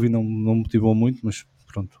traçado que eu vi não me motivou muito, mas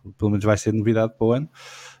pronto, pelo menos vai ser novidade para o ano.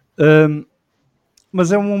 Mas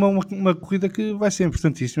é uma corrida que vai ser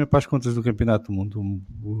importantíssima para as contas do Campeonato do Mundo.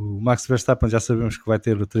 O Max Verstappen já sabemos que vai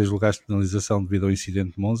ter 3 lugares de penalização devido ao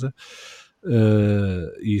incidente de Monza,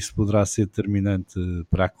 e isso poderá ser determinante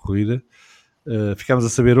para a corrida. Ficámos a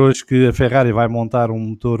saber hoje que a Ferrari vai montar um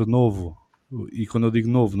motor novo, e quando eu digo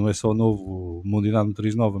novo, não é só novo, uma unidade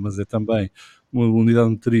motriz nova, mas é também uma unidade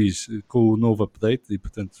motriz com o novo update, e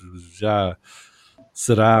portanto já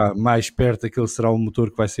será mais perto daquele será um motor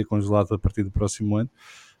que vai ser congelado a partir do próximo ano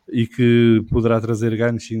e que poderá trazer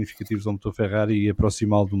ganhos significativos ao motor Ferrari e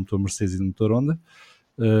aproximá-lo do motor Mercedes e do motor Honda.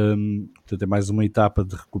 Portanto é mais uma etapa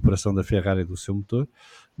de recuperação da Ferrari do seu motor,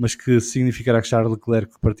 mas que significará que Charles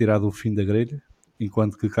Leclerc partirá do fim da grelha,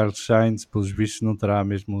 enquanto que Carlos Sainz, pelos vistos, não terá a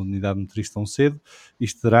mesma unidade motriz tão cedo.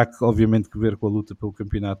 Isto terá que, obviamente, que ver com a luta pelo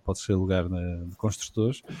campeonato para o terceiro lugar de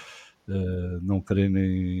construtores. Não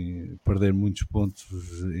quererem perder muitos pontos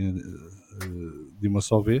de uma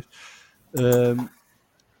só vez,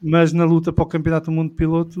 mas na luta para o Campeonato do Mundo de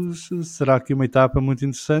Pilotos será aqui uma etapa muito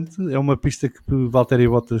interessante. É uma pista que Valtteri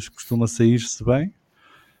Bottas costuma sair-se bem,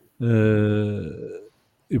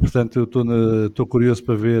 e portanto eu estou curioso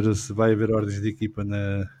para ver se vai haver ordens de equipa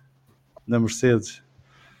na Mercedes,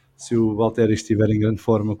 se o Valtteri estiver em grande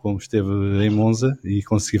forma como esteve em Monza e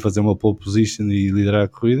conseguir fazer uma pole position e liderar a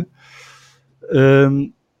corrida.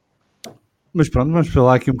 Mas pronto, vamos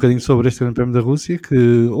falar aqui um bocadinho sobre este Grande Prémio da Rússia,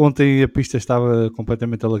 que ontem a pista estava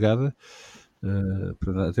completamente alagada,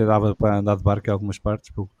 até dava para andar de barco em algumas partes,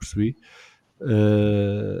 pelo que percebi.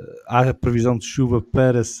 Há previsão de chuva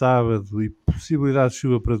para sábado e possibilidade de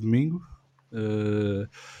chuva para domingo.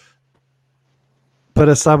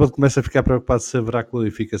 Para sábado começa a ficar preocupado se haverá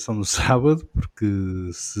qualificação no sábado, porque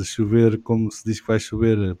se chover como se diz que vai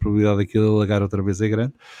chover, a probabilidade daquilo alagar outra vez é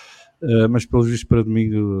grande. Mas pelos vistos para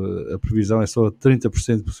domingo a previsão é só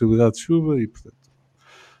 30% de possibilidade de chuva e portanto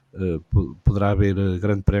poderá haver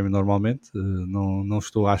grande prémio normalmente. Não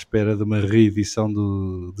estou à espera de uma reedição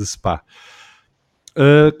de Spa.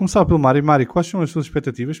 Começar pelo Mário. Mário, quais são as suas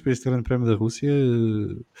expectativas para este Grande Prémio da Rússia?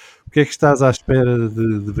 O que é que estás à espera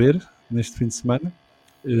de ver neste fim de semana?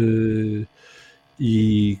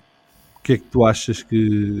 E o que é que tu achas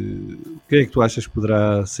que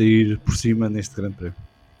poderá sair por cima neste Grande Prémio?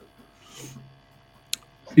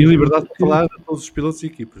 E liberdade de falar a todos os pilotos e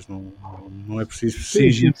equipas, não é preciso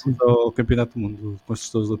fingir ao Campeonato do Mundo de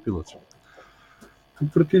Construtores de Pilotos. Eu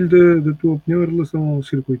partilho da tua opinião em relação ao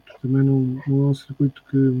circuito. Também não é um circuito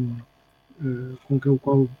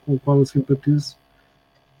com o qual eu simpatizo.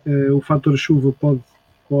 O fator chuva pode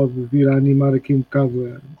vir a animar aqui um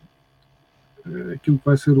bocado aquilo que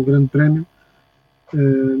vai ser o Grande Prémio.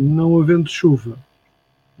 Não havendo chuva,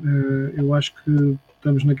 eu acho que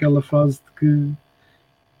estamos naquela fase de que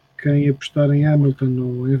quem apostar em Hamilton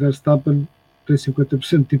ou em Verstappen tem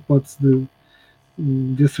 50% de hipótese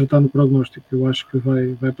de acertar no prognóstico. Eu acho que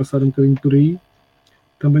vai passar um bocadinho por aí.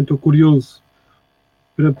 Também estou curioso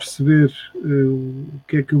para perceber o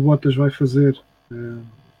que é que o Bottas vai fazer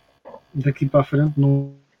daqui para a frente,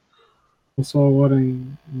 não só agora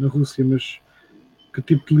na Rússia, mas que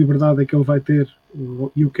tipo de liberdade é que ele vai ter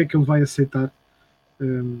e o que é que ele vai aceitar.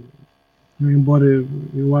 Embora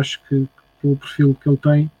eu acho que pelo perfil que ele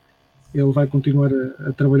tem, ele vai continuar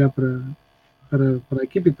a trabalhar para a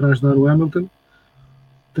equipe e para ajudar o Hamilton.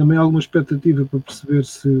 Também há alguma expectativa para perceber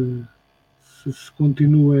se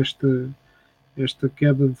continua esta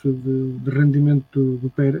queda de rendimento do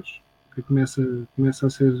Pérez, que começa a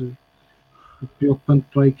ser preocupante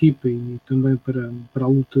para a equipa e também para a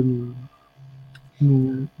luta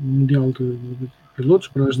no Mundial de Pilotos,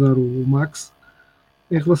 para ajudar o Max.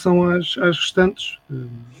 Em relação às restantes,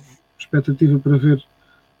 expectativa para ver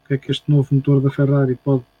o que é que este novo motor da Ferrari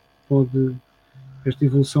esta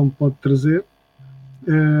evolução pode trazer,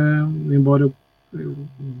 embora eu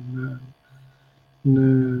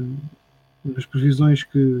nas previsões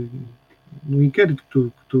no inquérito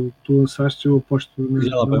que tu lançaste, eu aposto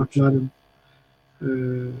na McLaren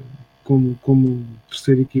como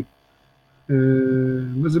terceira equipe.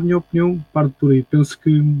 Mas a minha opinião parte por aí. Penso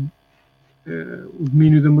que o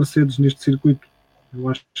domínio da Mercedes neste circuito, eu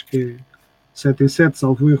acho que é 7-7,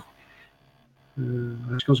 salvo erro.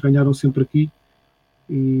 Acho que eles ganharam sempre aqui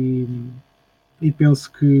e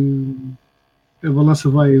penso que a balança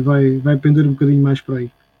vai pender um bocadinho mais para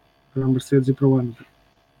aí, para a Mercedes e para o Hamilton.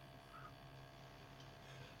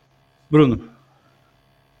 Bruno?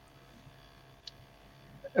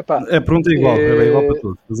 Epá, a pergunta é igual, é igual para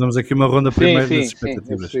todos. Fazemos aqui uma ronda primeiro das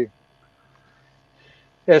expectativas.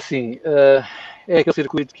 É assim, é aquele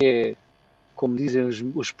circuito que é, como dizem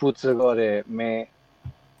os putos agora,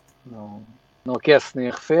 não aquece nem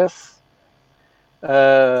arrefece.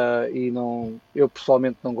 E eu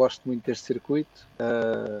pessoalmente não gosto muito deste circuito.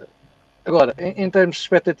 Agora, em termos de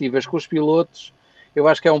expectativas com os pilotos, eu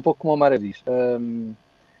acho que é um pouco como o Mara diz.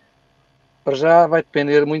 Para já vai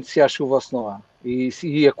depender muito se há chuva ou se não há.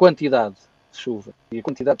 E a quantidade de chuva.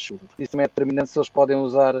 Isso também é determinante se eles podem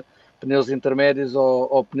usar pneus intermédios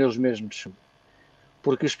ou pneus mesmo de chuva.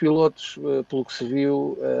 Porque os pilotos, pelo que se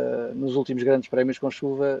viu nos últimos grandes prémios com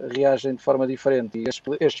chuva, reagem de forma diferente. E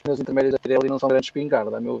estes pneus intermédios da Pirelli não são grandes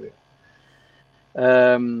espingarda, a meu ver.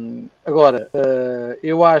 Agora,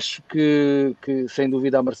 eu acho que sem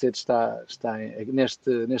dúvida a Mercedes está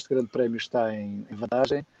neste grande prémio está em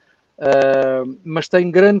vantagem. Mas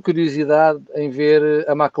tenho grande curiosidade em ver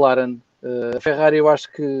a McLaren. A Ferrari eu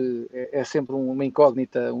acho que é sempre uma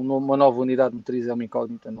incógnita, uma nova unidade motriz é uma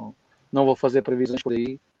incógnita, não vou fazer previsões por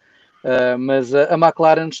aí, mas a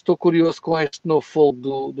McLaren estou curioso com este novo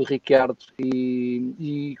fogo do Ricciardo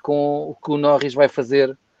e com o que o Norris vai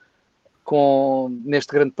fazer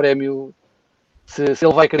neste grande prémio, se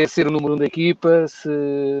ele vai querer ser o número 1 da equipa,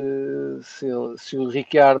 se o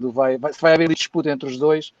Ricciardo se vai haver disputa entre os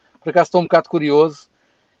dois. Por acaso estou um bocado curioso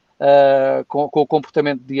com o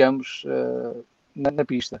comportamento de ambos na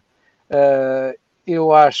pista.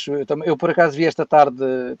 eu por acaso vi esta tarde,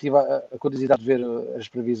 tive a curiosidade de ver as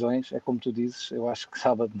previsões, é como tu dizes, eu acho que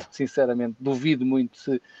sábado, sinceramente, duvido muito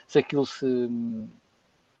se aquilo se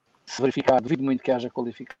verificar, duvido muito que haja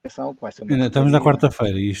qualificação, que vai ser uma Ainda estamos na porcaria.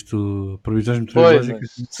 quarta-feira e isto, previsões Pois,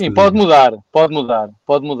 meteorológicas. sim, pode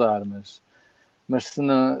mudar, mas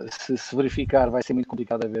se verificar vai ser muito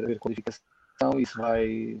complicado haver qualificação, isso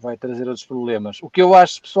vai trazer outros problemas. O que eu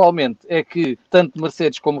acho pessoalmente é que tanto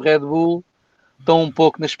Mercedes como Red Bull estão um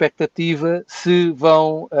pouco na expectativa se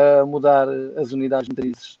vão mudar as unidades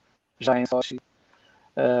motrizes já em Sochi,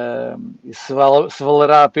 se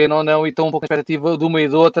valerá a pena ou não, e estão um pouco na expectativa de uma e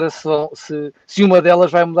de outra se uma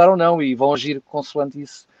delas vai mudar ou não, e vão agir consoante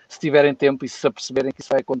isso, se tiverem tempo e se aperceberem que isso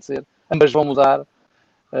vai acontecer. Ambas vão mudar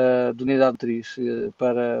de unidade motriz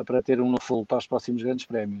para ter um novo full para os próximos grandes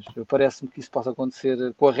prémios. Parece-me que isso possa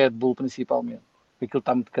acontecer com a Red Bull principalmente, porque aquilo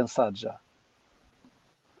está muito cansado já.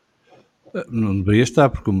 Não deveria estar,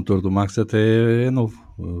 porque o motor do Max até é novo.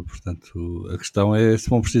 Portanto, a questão é se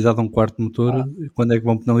vão precisar de um quarto motor e quando é que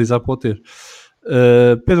vão penalizar para o ter.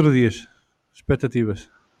 Pedro Dias, expectativas?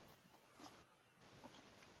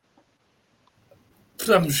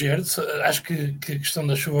 Vamos ver, acho que a questão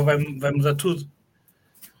da chuva vai mudar tudo.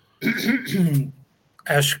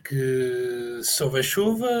 Acho que se houver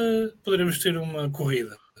chuva, poderemos ter uma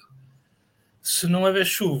corrida. Se não houver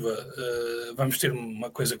chuva, vamos ter uma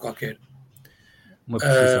coisa qualquer. Uma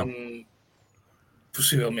precisão.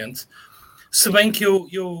 Possivelmente. Se bem que eu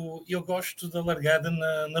gosto da largada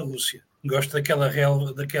na Rússia. Gosto daquela reta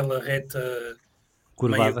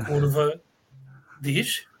Curvada. meio curva.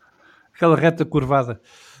 Diz? Aquela reta curvada.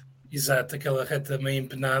 Exato, aquela reta meio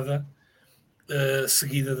empenada,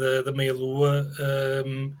 seguida da meia-lua,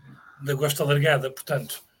 da gosto da largada.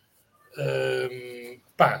 Portanto,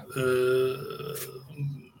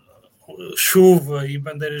 chuva e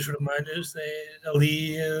bandeiras vermelhas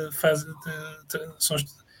ali são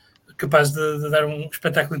capazes de dar um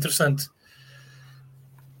espetáculo interessante.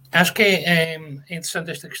 Acho que é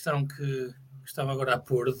interessante esta questão que estava agora a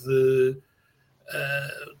pôr de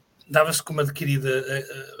dava-se como adquirida,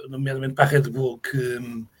 nomeadamente para a Red Bull, que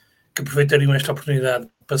aproveitariam esta oportunidade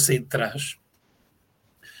para sair de trás.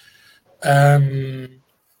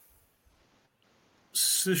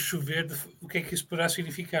 Se chover, o que é que isso poderá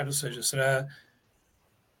significar? Ou seja, será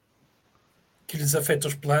que lhes afeta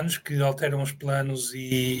os planos, que alteram os planos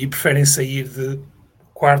e preferem sair de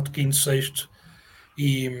quarto, quinto, sexto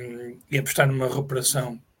e apostar numa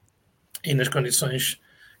recuperação e nas condições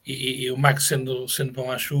e o Max sendo bom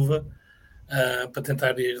à chuva para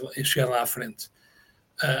tentar ir chegar lá à frente.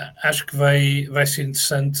 Acho que vai ser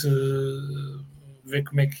interessante ver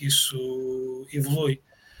como é que isso evolui.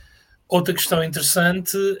 Outra questão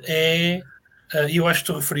interessante é, e eu acho que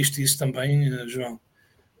tu referiste isso também, João,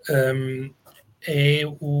 é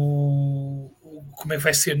como é que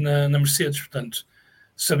vai ser na Mercedes. Portanto,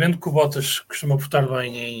 sabendo que o Bottas costuma portar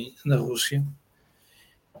bem na Rússia,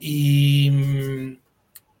 e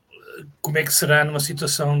como é que será numa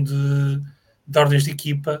situação de ordens de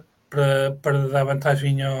equipa para dar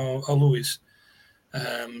vantagem ao Lewis?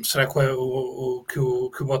 Será que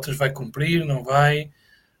o Bottas vai cumprir? Não vai?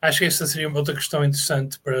 Acho que essa seria uma outra questão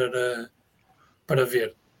interessante para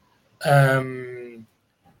ver.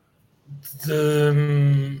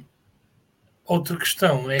 Outra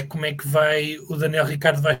questão é como é que o Daniel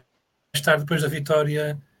Ricciardo vai estar depois da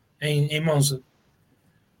vitória em Monza.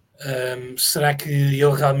 Será que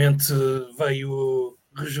ele realmente veio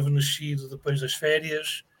rejuvenescido depois das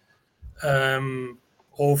férias?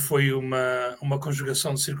 Ou foi uma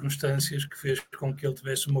conjugação de circunstâncias que fez com que ele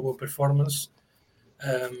tivesse uma boa performance?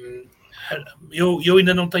 Eu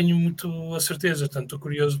ainda não tenho muito a certeza, portanto estou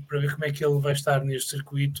curioso para ver como é que ele vai estar neste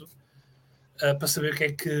circuito, para saber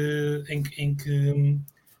em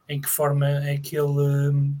que forma é que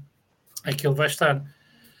ele vai estar.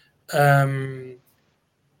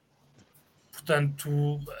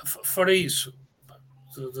 Portanto, fora isso,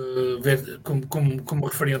 de ver, como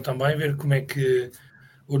referiam também, ver como é que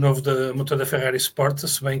o novo motor da Ferrari se porta,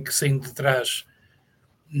 se bem que saindo de trás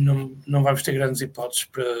não vamos ter grandes hipóteses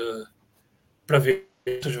para ver,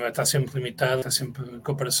 vai estar sempre limitado, está sempre em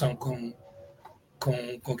comparação com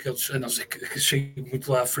aqueles, a não ser que chegue muito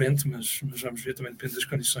lá à frente, mas vamos ver, também depende das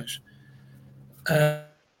condições.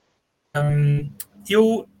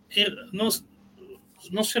 Eu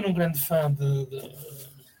não ser um grande fã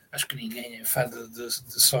acho que ninguém é fã de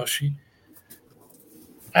Sochi.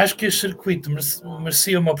 Acho que este circuito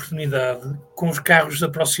merecia uma oportunidade com os carros da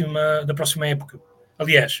próxima época.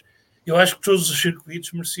 Aliás, eu acho que todos os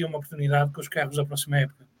circuitos mereciam uma oportunidade com os carros da próxima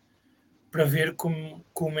época, para ver como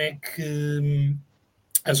é que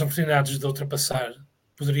as oportunidades de ultrapassar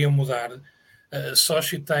poderiam mudar.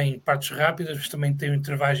 Sochi tem partes rápidas, mas também tem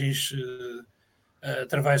travagens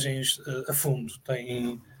a fundo.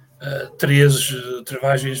 Tem 13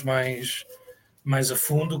 travagens mais a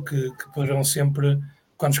fundo que poderão sempre,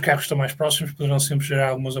 quando os carros estão mais próximos, poderão sempre gerar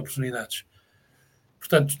algumas oportunidades.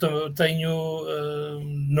 Portanto,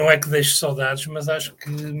 não é que deixe saudades, mas acho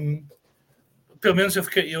que pelo menos eu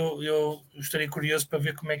estaria curioso para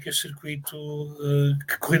ver como é que este circuito,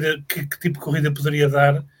 que tipo de corrida poderia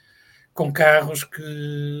dar com carros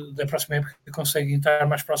que da próxima época conseguem estar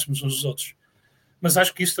mais próximos uns dos outros. Mas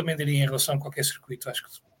acho que isso também diria em relação a qualquer circuito. Acho que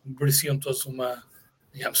mereciam todos uma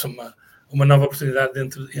nova oportunidade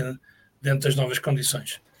dentro das novas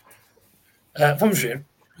condições. Vamos ver.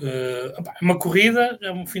 Uma corrida,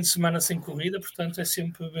 é um fim de semana sem corrida, portanto é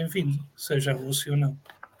sempre bem-vindo, seja a Rússia ou não.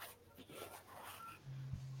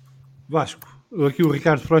 Vasco, aqui o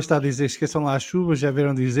Ricardo Freud está a dizer: esqueçam lá as chuvas, já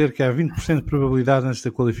vieram dizer que há 20% de probabilidade antes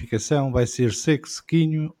da qualificação, vai ser seco,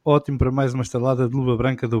 sequinho, ótimo para mais uma estalada de luva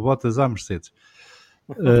branca do Bottas à Mercedes.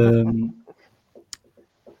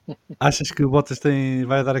 Achas que o Bottas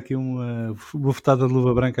vai dar aqui uma bufetada de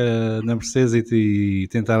luva branca na Mercedes e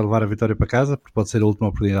tentar levar a vitória para casa? Porque pode ser a última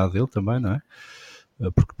oportunidade dele também, não é?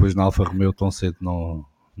 Porque depois na Alfa Romeo tão cedo não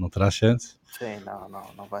terá chance. Sim,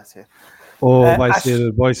 não vai ser. Ou vai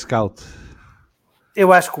ser Boy Scout?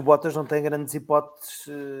 Eu acho que o Bottas não tem grandes hipóteses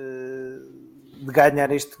de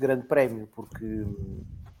ganhar este grande prémio, porque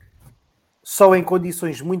só em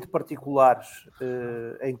condições muito particulares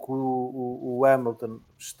em que o Hamilton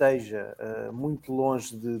esteja muito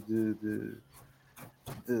longe de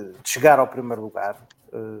chegar ao primeiro lugar,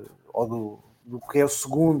 ou do que é o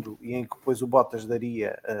segundo, e em que depois o Bottas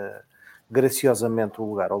daria graciosamente o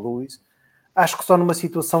lugar ao Lewis, acho que só numa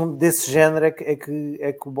situação desse género é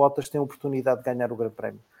que o Bottas tem a oportunidade de ganhar o grande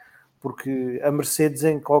prémio, porque a Mercedes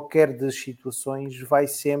em qualquer das situações vai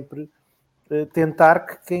sempre tentar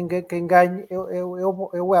que quem ganhe é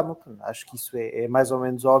o Hamilton. Acho que isso é mais ou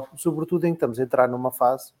menos óbvio, sobretudo em que estamos a entrar numa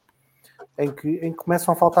fase em que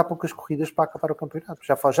começam a faltar poucas corridas para acabar o campeonato.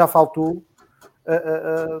 Já faltou,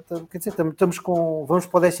 quer dizer, vamos para o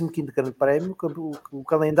 15º grande prémio, o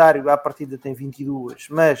calendário à partida tem 22,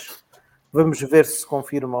 mas vamos ver se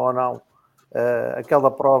confirma ou não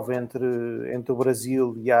aquela prova entre o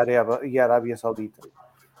Brasil e a Arábia Saudita.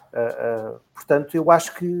 Portanto, eu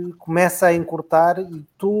acho que começa a encurtar e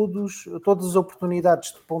todas as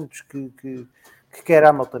oportunidades de pontos que quer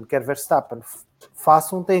Hamilton, quer Verstappen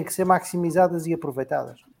façam, têm que ser maximizadas e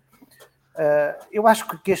aproveitadas. Eu acho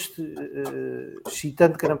que este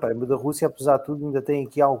excitante Grande Prémio da Rússia, apesar de tudo, ainda tem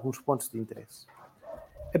aqui alguns pontos de interesse.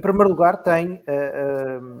 Em primeiro lugar,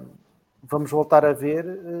 vamos voltar a ver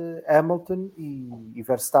Hamilton e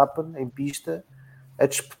Verstappen em pista a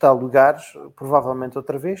disputar lugares, provavelmente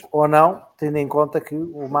outra vez, ou não, tendo em conta que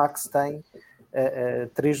o Max tem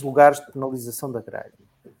 3 lugares de penalização da grelha.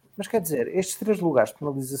 Mas quer dizer, estes 3 lugares de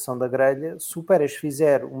penalização da grelha, se o Pérez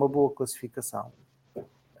fizer uma boa classificação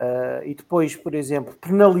e depois, por exemplo,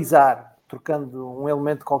 penalizar, trocando um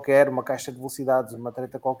elemento qualquer, uma caixa de velocidades, uma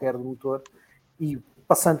treta qualquer do motor, e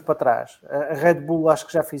passando para trás. A Red Bull acho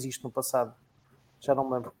que já fez isto no passado, já não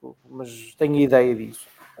me lembro, mas tenho ideia disso.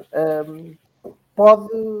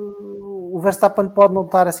 O Verstappen pode não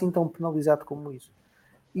estar assim tão penalizado como isso.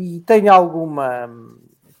 E tenho alguma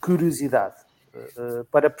curiosidade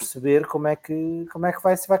para perceber como é que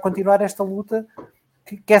vai continuar esta luta,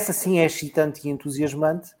 que essa sim é excitante e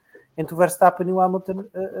entusiasmante, entre o Verstappen e o Hamilton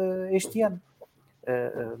este ano.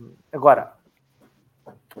 Agora,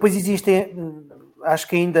 depois existem, acho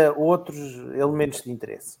que ainda outros elementos de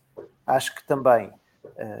interesse. Acho que também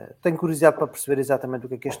tenho curiosidade para perceber exatamente o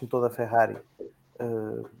que é que este motor da Ferrari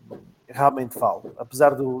realmente vale.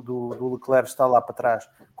 Apesar do Leclerc estar lá para trás,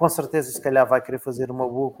 com certeza se calhar vai querer fazer uma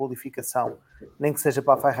boa qualificação, nem que seja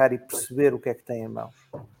para a Ferrari perceber o que é que tem em mão.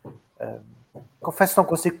 Confesso que não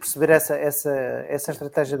consigo perceber essa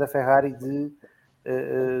estratégia da Ferrari de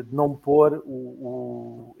não pôr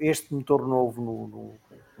este motor novo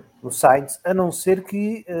no Sainz, a não ser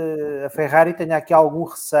que a Ferrari tenha aqui algum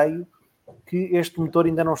receio que este motor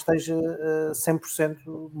ainda não esteja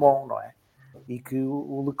 100% bom, não é? E que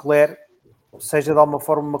o Leclerc seja de alguma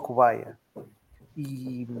forma uma cobaia.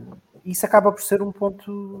 E isso acaba por ser um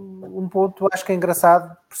ponto acho que é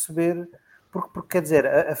engraçado perceber, porque quer dizer,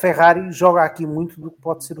 a Ferrari joga aqui muito do que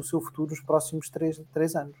pode ser o seu futuro nos próximos 3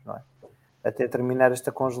 anos, não é? Até terminar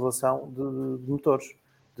esta congelação de motores,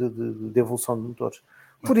 de evolução de motores.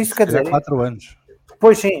 Por isso, quer dizer... 4 anos.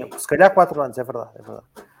 Pois sim, se calhar 4 anos, é verdade.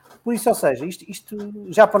 Por isso, ou seja, isto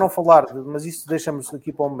já para não falar, mas isso deixamos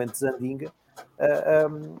aqui para o momento de Zandinga,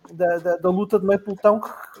 da luta de meio pelotão,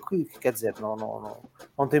 que quer dizer,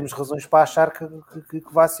 não temos razões para achar que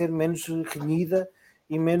vai ser menos renhida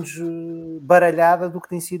e menos baralhada do que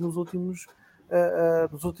tem sido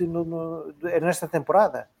nesta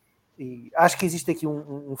temporada. E acho que existe aqui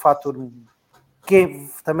um fator que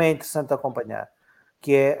também é interessante acompanhar,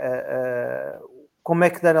 que é como é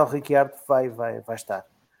que Daniel Ricciardo vai estar,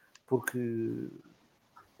 porque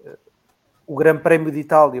o Grande Prémio de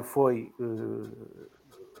Itália foi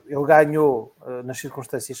ele ganhou nas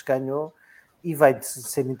circunstâncias que ganhou, e vai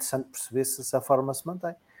ser interessante perceber se essa forma se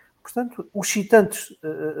mantém. Portanto, o excitante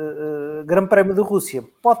Grande Prémio da Rússia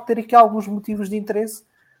pode ter aqui alguns motivos de interesse,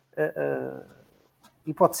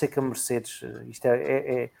 e pode ser que a Mercedes, isto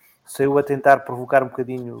sou eu a tentar provocar um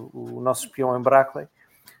bocadinho o nosso espião em Brackley.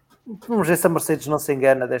 Vamos ver se a Mercedes não se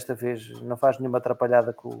engana desta vez, não faz nenhuma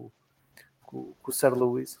atrapalhada com o Sir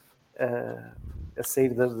Lewis a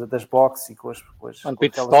sair das boxes e com aquelas coisas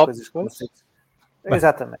que a Mercedes...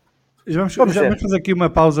 Exatamente. Vamos fazer aqui uma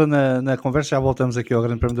pausa na conversa, já voltamos aqui ao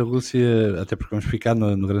Grande Prémio da Rússia, até porque vamos ficar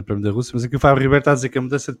no Grande Prémio da Rússia, mas aqui o Fábio Ribeiro está a dizer que a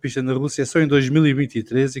mudança de pista na Rússia é só em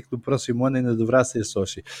 2023 e que no próximo ano ainda deverá ser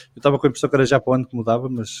Sochi. Eu estava com a impressão que era já para o ano que mudava,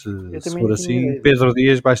 mas se for assim, Pedro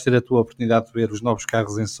Dias, vais ter a tua oportunidade de ver os novos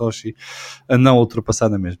carros em Sochi a não ultrapassar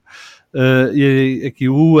na mesma. E aqui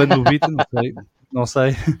o Anubita, não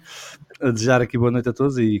sei, a desejar aqui boa noite a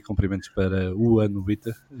todos e cumprimentos para o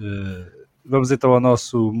Anubita. Vamos então ao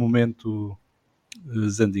nosso momento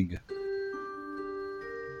Zandinga.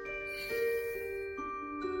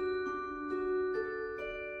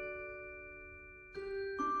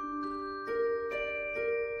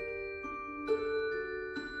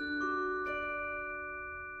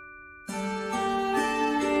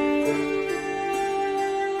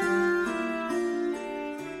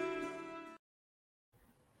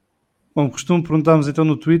 Bom, costumo perguntarmos então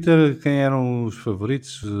no Twitter quem eram os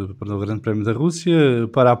favoritos para o Grande Prémio da Rússia.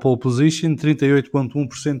 Para a pole position,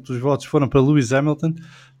 38,1% dos votos foram para Lewis Hamilton,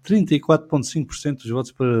 34,5% dos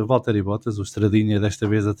votos para Valtteri Bottas, o Estradinha desta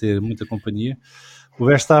vez a ter muita companhia. O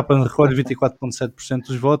Verstappen recolhe 24,7%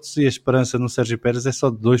 dos votos e a esperança no Sérgio Pérez é só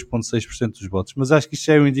de 2,6% dos votos. Mas acho que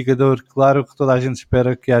isto é um indicador claro que toda a gente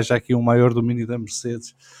espera que haja aqui um maior domínio da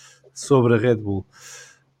Mercedes sobre a Red Bull.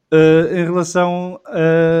 Em relação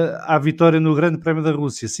à vitória no Grande Prémio da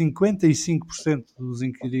Rússia, 55% dos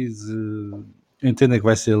inquiridos entendem que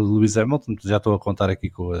vai ser Lewis Hamilton, já estou a contar aqui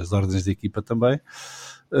com as ordens de equipa também.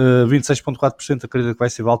 26,4% acredita que vai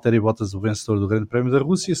ser Valtteri Bottas o vencedor do Grande Prémio da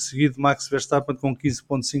Rússia, seguido de Max Verstappen com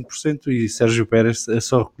 15,5% e Sérgio Pérez a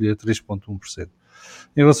só recolher 3,1%. Em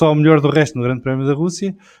relação ao melhor do resto no Grande Prémio da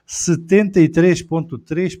Rússia,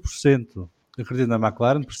 73,3% acredito na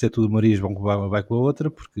McLaren, por ser tudo Marias vai com a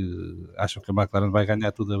outra, porque acham que a McLaren vai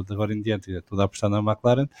ganhar tudo de agora em diante e é tudo a apostar na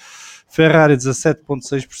McLaren. Ferrari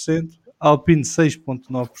 17,6%, Alpine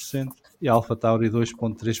 6,9% e AlphaTauri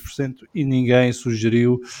 2,3%, e ninguém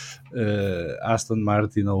sugeriu Aston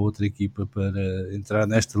Martin ou outra equipa para entrar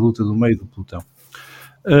nesta luta do meio do pelotão.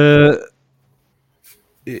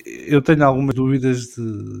 Eu tenho algumas dúvidas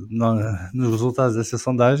nos resultados dessa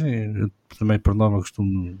sondagem. Eu também, por norma,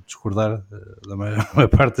 costumo discordar da maior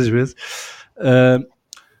parte das vezes.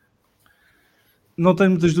 Não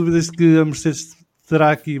tenho muitas dúvidas de que a Mercedes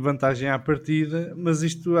terá aqui vantagem à partida, mas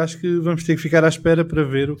isto acho que vamos ter que ficar à espera para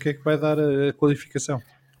ver o que é que vai dar a qualificação,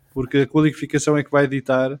 porque a qualificação é que vai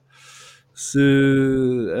ditar se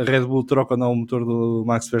a Red Bull troca ou não o motor do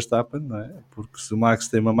Max Verstappen, não é? Porque se o Max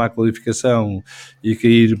tem uma má qualificação e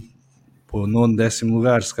cair para o 9º, 10º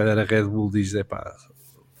lugar, se calhar a Red Bull diz,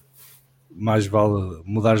 mais vale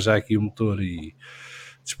mudar já aqui o motor e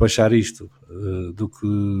despachar isto do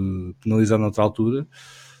que penalizar noutra altura.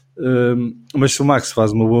 Mas se o Max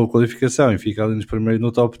faz uma boa qualificação e fica ali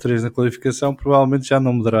no top 3 na qualificação, provavelmente já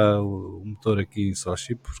não mudará o motor aqui em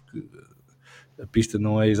Sochi, porque a pista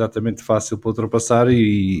não é exatamente fácil para ultrapassar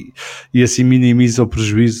e assim minimiza o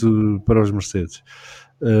prejuízo para os Mercedes.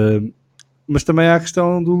 Mas também há a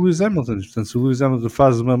questão do Lewis Hamilton. Portanto, se o Lewis Hamilton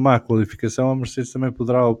faz uma má qualificação, a Mercedes também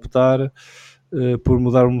poderá optar por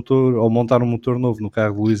mudar o motor ou montar um motor novo no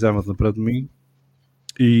carro do Lewis Hamilton para domingo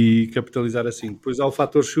e capitalizar assim. Depois há o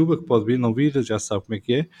fator chuva, que pode vir, não vir, já se sabe como é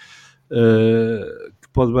que é, que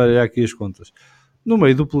pode variar aqui as contas. No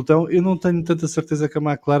meio do pelotão, eu não tenho tanta certeza que a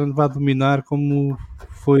McLaren vai dominar como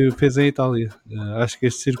fez em Itália. Acho que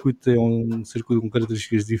este circuito é um circuito com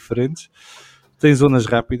características diferentes. Tem zonas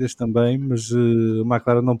rápidas também, mas a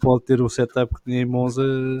McLaren não pode ter o setup que tinha em Monza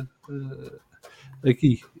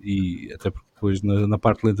aqui. E até porque depois na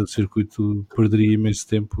parte lenta do circuito perderia imenso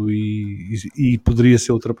tempo e poderia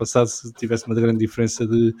ser ultrapassado se tivesse uma grande diferença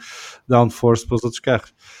de downforce para os outros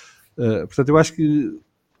carros. Portanto, eu acho que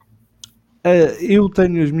eu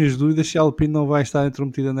tenho as minhas dúvidas se a Alpine não vai estar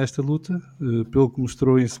intrometida nesta luta, pelo que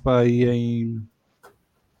mostrou em Spa e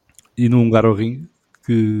no Hungaroring,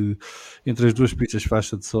 que entre as duas pistas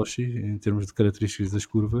faixa de Sochi, em termos de características das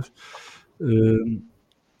curvas,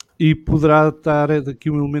 e poderá estar daqui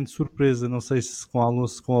um elemento de surpresa, não sei se com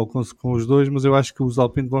Alonso, com Alonso, com os dois, mas eu acho que os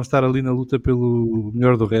Alpine vão estar ali na luta pelo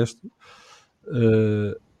melhor do resto.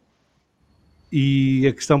 E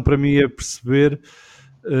a questão para mim é perceber,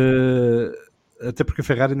 até porque a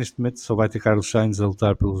Ferrari neste momento só vai ter Carlos Sainz a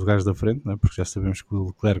lutar pelos lugares da frente, não é? Porque já sabemos que o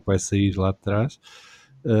Leclerc vai sair lá de trás.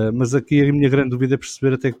 Mas aqui a minha grande dúvida é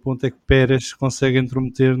perceber até que ponto é que Pérez consegue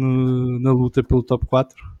intrometer na luta pelo top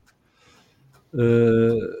 4.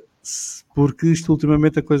 Porque isto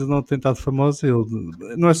ultimamente a coisa não tem estado famosa.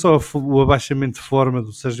 Não é só o abaixamento de forma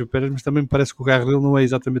do Sérgio Pérez, mas também me parece que o carro dele não é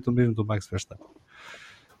exatamente o mesmo do Max Verstappen.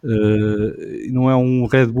 Não é um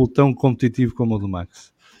Red Bull tão competitivo como o do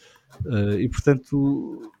Max. E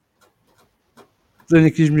portanto tenho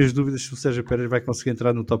aqui as minhas dúvidas se o Sérgio Pérez vai conseguir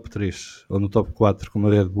entrar no top 3 ou no top 4 como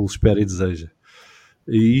a Red Bull espera e deseja.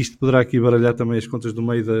 E isto poderá aqui baralhar também as contas do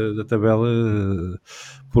meio da tabela,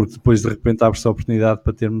 porque depois de repente abre-se a oportunidade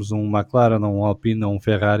para termos um McLaren, um Alpine, um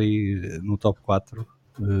Ferrari no top 4,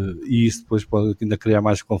 e isso depois pode ainda criar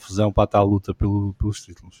mais confusão para a tal luta pelos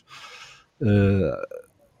títulos.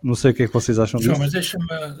 Não sei o que é que vocês acham disso. João,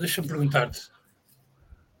 mas deixa-me perguntar-te,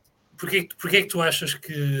 porquê é que tu achas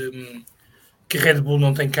que Red Bull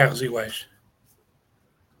não tem carros iguais?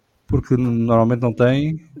 Porque normalmente não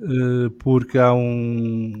tem, porque há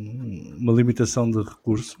uma limitação de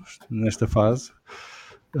recursos nesta fase.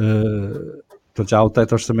 Portanto, já há o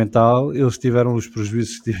teto orçamental, eles tiveram os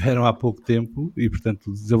prejuízos que tiveram há pouco tempo e,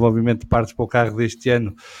 portanto, o desenvolvimento de partes para o carro deste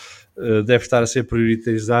ano deve estar a ser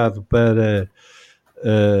prioritizado para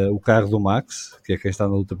o carro do Max, que é quem está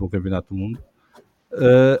na luta pelo Campeonato do Mundo.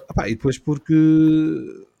 E depois porque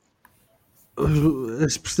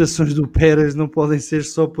as prestações do Pérez não podem ser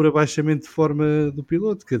só por abaixamento de forma do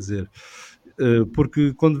piloto, quer dizer,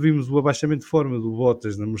 porque quando vimos o abaixamento de forma do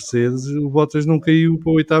Bottas na Mercedes, o Bottas não caiu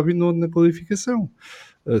para o 8º e 9º na qualificação.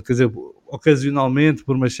 Quer dizer, ocasionalmente,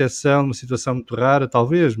 por uma exceção, uma situação muito rara,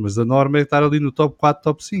 talvez, mas a norma é estar ali no top 4,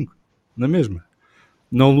 top 5, na mesma.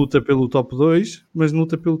 Não luta pelo top 2, mas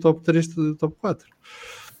luta pelo top 3, top 4.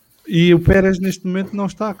 E o Pérez neste momento não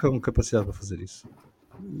está com capacidade para fazer isso.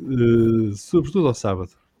 Sobretudo ao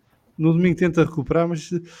sábado. No domingo tenta recuperar,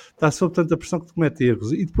 mas está sob tanta pressão que comete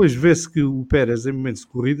erros. E depois vê-se que o Pérez, em momentos de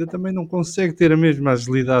corrida, também não consegue ter a mesma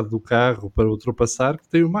agilidade do carro para ultrapassar que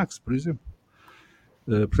tem o Max, por exemplo.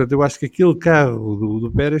 Portanto, eu acho que aquele carro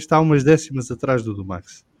do Pérez está umas décimas atrás do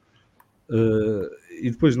Max.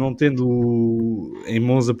 E depois, não tendo em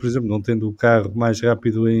Monza, por exemplo, não tendo o carro mais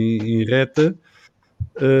rápido em reta,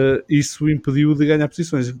 isso o impediu de ganhar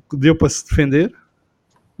posições. Deu para se defender,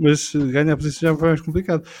 mas ganhar a posição já foi mais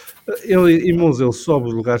complicado. Em Monza ele sobe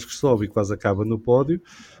os lugares que sobe e quase acaba no pódio,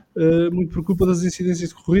 muito por culpa das incidências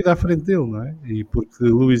de corrida à frente dele, não é? E porque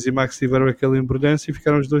Lewis e Max tiveram aquela embrulhança e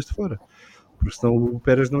ficaram os dois de fora. Porque senão o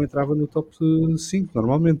Pérez não entrava no top 5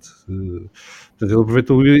 normalmente. Portanto, ele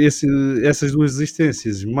aproveitou essas duas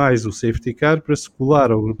existências mais o safety car para se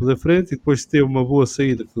colar ao grupo da frente e depois ter uma boa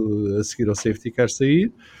saída a seguir ao safety car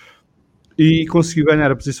sair e conseguiu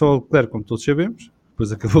ganhar a posição ao Leclerc, como todos sabemos.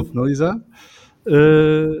 Depois acabou penalizado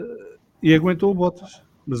e aguentou o Bottas,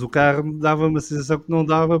 mas o carro dava uma sensação que não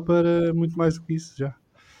dava para muito mais do que isso já.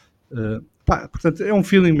 Portanto, é um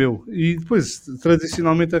feeling meu. E depois,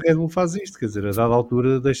 tradicionalmente, a Red Bull faz isto, quer dizer, a dada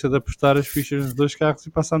altura deixa de apostar as fichas nos dois carros e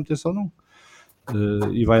passa a meter só num.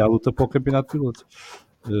 E vai à luta para o campeonato de pilotos.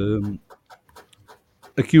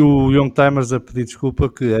 Aqui o Young Timers a pedir desculpa,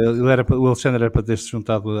 que o Alexandre era para ter-se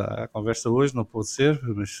juntado à conversa hoje, não pode ser,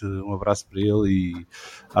 mas um abraço para ele e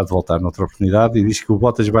há de voltar noutra oportunidade. E diz que o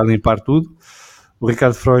Bottas vai limpar tudo. O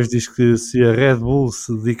Ricardo Frois diz que se a Red Bull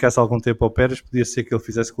se dedicasse algum tempo ao Pérez, podia ser que ele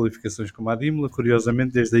fizesse qualificações como a Imola.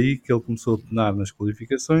 Curiosamente, desde aí que ele começou a penar nas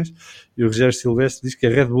qualificações. E o Rogério Silvestre diz que a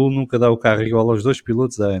Red Bull nunca dá o carro igual aos dois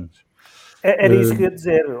pilotos há anos. Era isso que eu ia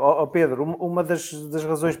dizer, Pedro. Uma das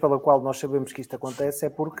razões pela qual nós sabemos que isto acontece é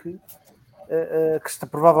porque, que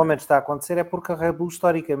provavelmente está a acontecer, é porque a Red Bull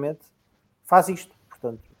historicamente faz isto.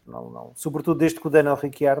 Portanto, não, sobretudo desde que o Daniel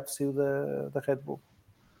Ricciardo saiu da Red Bull.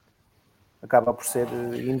 Acaba por ser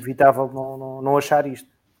inevitável não achar isto.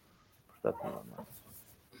 Portanto,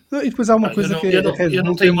 E depois há uma coisa que a Red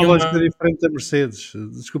Bull tem uma lógica diferente da Mercedes.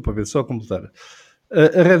 Desculpa, Pedro, só a completar.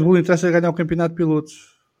 A Red Bull interessa ganhar o campeonato de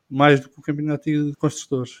pilotos mais do que o campeonato de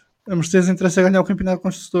construtores. A Mercedes interessa ganhar o campeonato de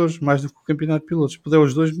construtores, mais do que o campeonato de pilotos. Puder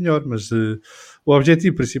os dois, melhor, mas o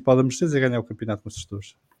objetivo principal da Mercedes é ganhar o campeonato de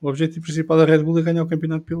construtores. O objetivo principal da Red Bull é ganhar o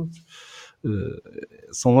campeonato de pilotos.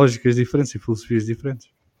 São lógicas diferentes e filosofias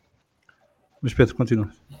diferentes. Mas Pedro,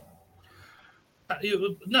 continua.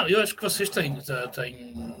 Eu acho que vocês têm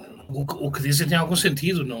o que dizem tem algum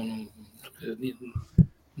sentido.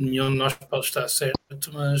 Nenhum de nós pode estar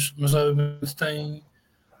certo, mas obviamente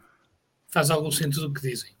faz algum sentido o que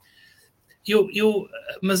dizem.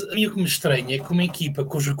 Mas a mim o que me estranha é que uma equipa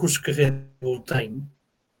com os recursos que a Red Bull tem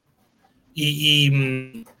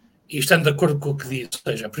e estando de acordo com o que diz, ou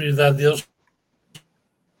seja, a prioridade deles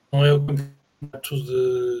não é o campeonato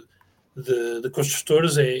de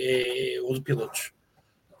construtores, é o de pilotos.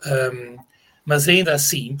 Mas ainda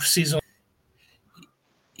assim precisam.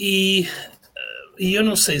 E eu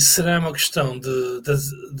não sei se será uma questão de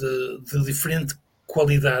diferente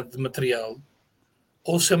qualidade de material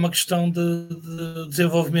ou se é uma questão de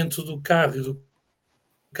desenvolvimento do carro e do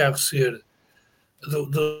carro ser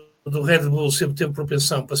do Red Bull sempre ter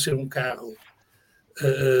propensão para ser um carro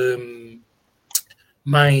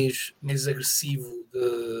mais agressivo,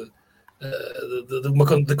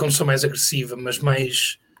 de condução mais agressiva, mas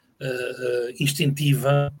mais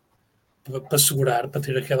instintiva para segurar, para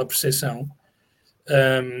ter aquela percepção,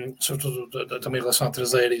 sobretudo também em relação à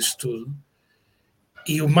traseira e isso tudo.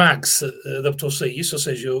 E o Max adaptou-se a isso, ou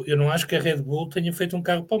seja, eu não acho que a Red Bull tenha feito um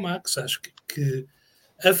carro para o Max, acho que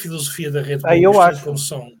a filosofia da Red Bull eu acho.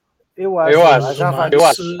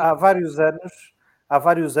 Há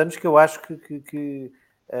vários anos que eu acho que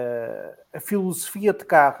a filosofia de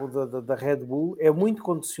carro da Red Bull é muito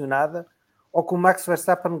condicionada ao que o Max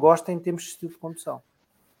Verstappen gosta em termos de estilo de condução.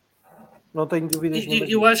 Não tenho dúvidas nenhuma.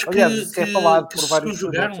 Eu acho que, aliás, isso é falado por vários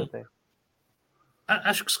conjugaram, até.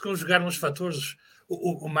 Acho que se conjugaram os fatores.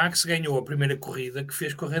 O Max ganhou a primeira corrida que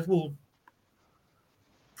fez com a Red Bull.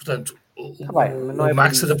 Portanto, o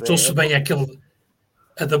Max adaptou-se bem àquele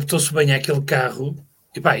carro.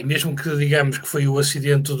 E mesmo que digamos que foi o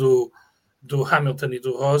acidente do Hamilton e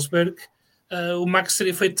do Rosberg, o Max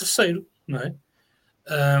teria feito terceiro, não é?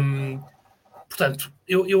 Portanto,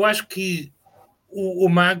 eu acho que o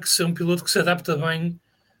Max é um piloto que se adapta bem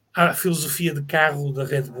à filosofia de carro da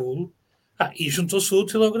Red Bull. E juntou-se o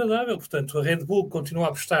útil ao agradável. Portanto, a Red Bull continua a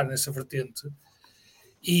apostar nessa vertente.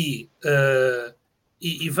 E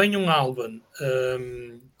vem um Albon,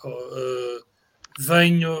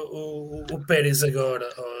 vem o Pérez agora,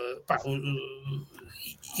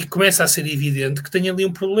 e começa a ser evidente que tem ali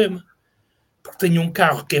um problema. Porque tem um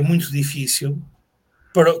carro que é muito difícil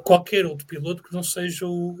para qualquer outro piloto que não seja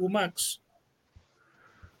o Max.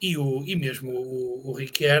 E mesmo o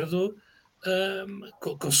Ricciardo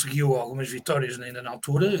conseguiu algumas vitórias ainda na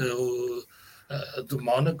altura, do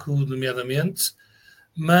Mónaco, nomeadamente,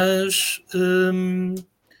 mas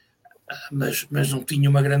não tinha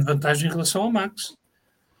uma grande vantagem em relação ao Max.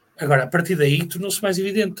 Agora, a partir daí, tornou-se mais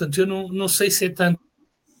evidente. Portanto, eu não sei se é tanto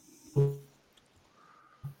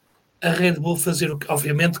a Red Bull fazer o que...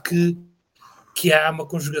 Obviamente que há uma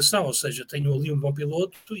conjugação, ou seja, tenho ali um bom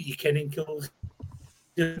piloto e querem que ele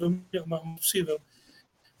seja o máximo possível.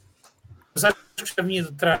 Mas acho que já vinha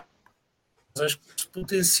de trás. Acho que se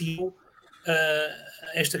potenciou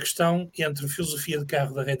esta questão entre a filosofia de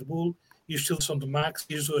carro da Red Bull e a estilização do Max,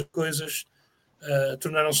 e as duas coisas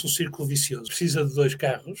tornaram-se um círculo vicioso. Precisa de dois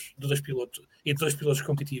carros, de dois pilotos, e de dois pilotos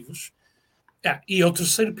competitivos. E ao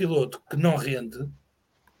terceiro piloto que não rende,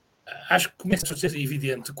 acho que começa a ser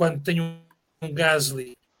evidente quando tem um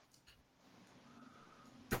Gasly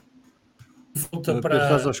volta para...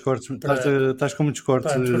 Estás aos cortes, estás com muitos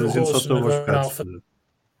cortes, a gente só está aos cortes.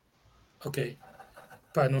 Ok.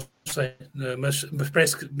 Não sei, mas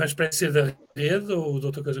parece ser da rede ou de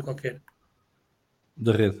outra coisa qualquer?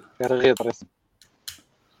 Da rede. Era a rede, parece.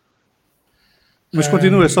 Mas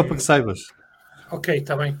continua, só para que saibas. Ok,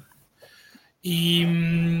 está bem.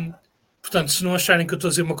 E, portanto, se não acharem que eu estou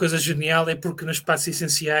a dizer uma coisa genial, é porque nas partes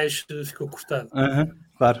essenciais ficou cortado.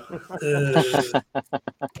 Claro.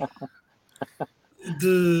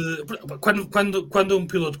 Quando um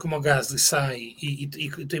piloto como o Gasly sai e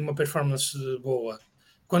tem uma performance boa,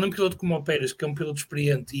 quando um piloto como o Pérez, que é um piloto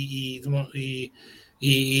experiente e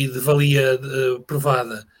de valia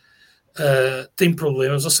provada, tem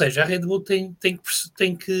problemas, ou seja, a Red Bull tem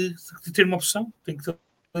que ter uma opção, tem que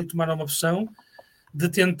tomar uma opção de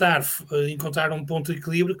tentar encontrar um ponto de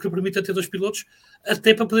equilíbrio que permita ter dois pilotos,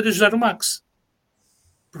 até para poder ajudar o Max,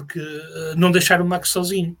 porque não deixar o Max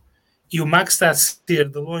sozinho. E o Max está a ser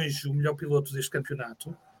de longe o melhor piloto deste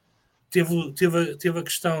campeonato. Teve a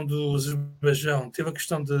questão do Azerbaijão, teve a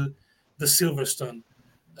questão da Silverstone,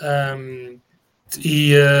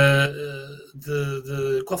 E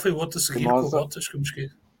qual foi o outro a seguir com o Bottas? Que eu me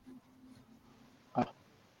esqueci.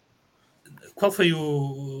 Qual foi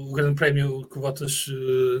o grande prémio que o Bottas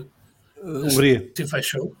Hungria.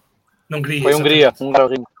 fechou? Na Hungria. Foi Hungria,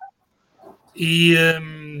 Hungaroring. E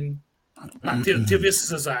teve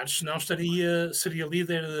esses azares, senão seria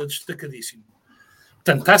líder destacadíssimo.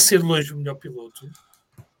 Portanto, está a ser longe o melhor piloto,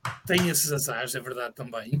 tem esses azares, é verdade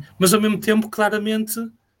também, mas ao mesmo tempo, claramente,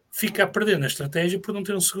 fica a perder na estratégia por não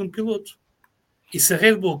ter um segundo piloto. E se a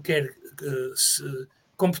Red Bull quer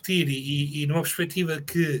competir e numa perspectiva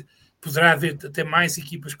que poderá haver até mais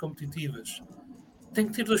equipas competitivas, tem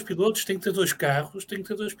que ter 2 pilotos, tem que ter 2 carros, tem que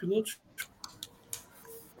ter 2 pilotos.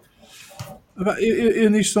 Eu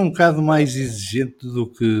nisto sou um bocado mais exigente do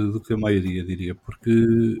que a maioria, diria,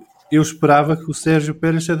 porque eu esperava que o Sérgio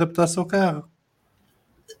Pérez se adaptasse ao carro.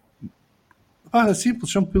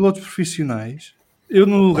 Simples, são pilotos profissionais. Eu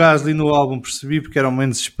no Gasly, no Albon, percebi porque eram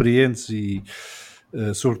menos experientes e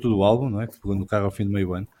sobretudo o Albon, não é? Que pegou no carro ao fim do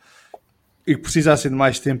meio ano, e que precisassem de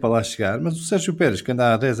mais tempo a lá chegar. Mas o Sérgio Pérez, que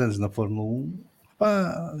anda há 10 anos na Fórmula 1,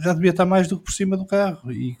 já devia estar mais do que por cima do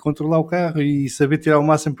carro e controlar o carro e saber tirar o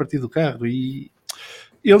máximo partido do carro. E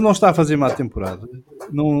ele não está a fazer má temporada.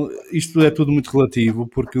 Isto é tudo muito relativo,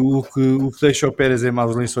 porque o que deixa o Pérez em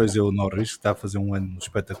maus lençóis é o Norris, que está a fazer um ano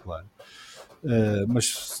espetacular.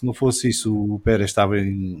 Mas se não fosse isso, o Pérez estava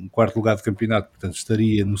em 4º lugar de campeonato, portanto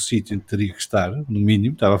estaria no sítio onde teria que estar, no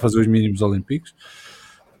mínimo, estava a fazer os mínimos olímpicos.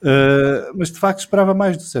 Mas de facto esperava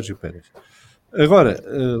mais do Sérgio Pérez. Agora,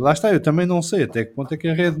 lá está, eu também não sei até que ponto é que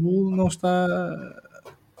a Red Bull não está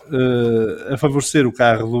a favorecer o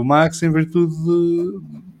carro do Max em virtude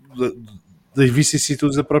das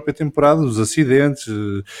vicissitudes da própria temporada, dos acidentes,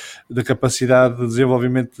 da capacidade de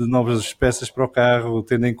desenvolvimento de novas peças para o carro,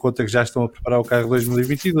 tendo em conta que já estão a preparar o carro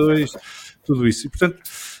 2022, tudo isso. E, portanto,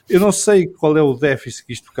 eu não sei qual é o déficit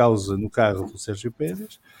que isto causa no carro do Sérgio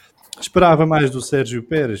Pérez. Esperava mais do Sérgio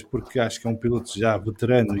Pérez, porque acho que é um piloto já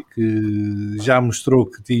veterano e que já mostrou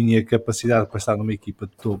que tinha capacidade para estar numa equipa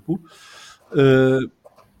de topo.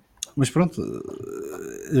 Mas pronto,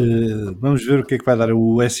 vamos ver o que é que vai dar.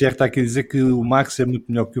 O SR está aqui a dizer que o Max é muito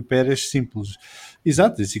melhor que o Pérez, simples.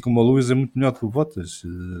 Exato, assim como o Lewis é muito melhor que o Bottas.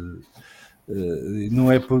 Não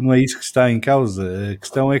é isso que está em causa. A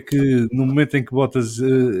questão é que no momento em que Bottas,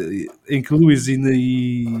 em que Lewis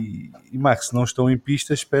e Max não estão em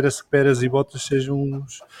pista, espera-se que Pérez e Bottas sejam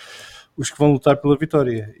os que vão lutar pela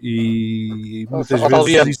vitória. E muitas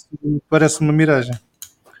vezes isso parece uma miragem.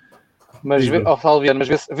 Mas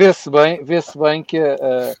vê-se bem que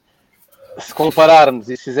se compararmos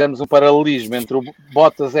e se fizermos um paralelismo entre o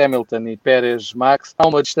Bottas, Hamilton e Pérez, Max, há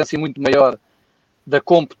uma distância muito maior da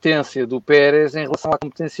competência do Pérez em relação à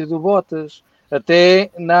competência do Bottas,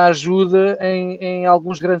 até na ajuda em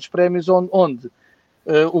alguns grandes prémios onde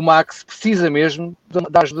o Max precisa mesmo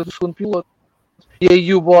da ajuda do segundo piloto. E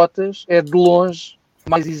aí o Bottas é de longe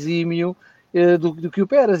mais exímio do que o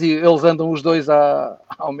Pérez, e eles andam os dois à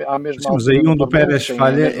mesma altura. Mas aí onde o Pérez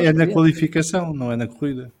falha é na qualificação, não é na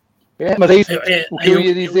corrida. Mas é isso o que eu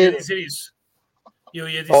ia dizer. Eu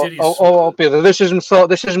ia dizer isso. Pedro, deixas-me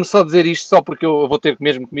só dizer isto, só porque eu vou ter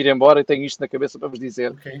mesmo que me ir embora e tenho isto na cabeça para vos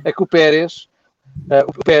dizer. Okay. É que o Pérez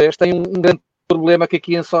tem um grande problema que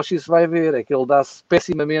aqui em Sochi se vai ver, é que ele dá-se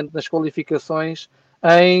pessimamente nas qualificações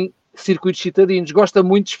em circuitos citadinos, gosta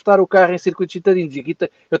muito de espetar o carro em circuitos citadinos, e aqui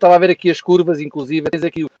eu estava a ver aqui as curvas, inclusive tens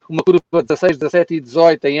aqui uma curva 16, 17 e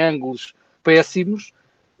 18 em ângulos péssimos,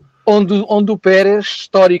 onde o Pérez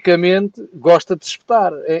historicamente gosta de se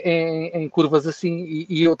espetar em curvas assim,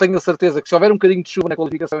 e eu tenho a certeza que se houver um bocadinho de chuva na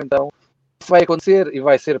qualificação, então isso vai acontecer e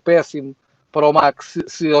vai ser péssimo para o Max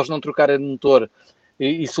se eles não trocarem de motor,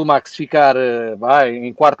 e se o Max ficar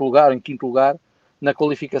em 4º lugar, em 5º lugar na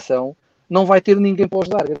qualificação, não vai ter ninguém para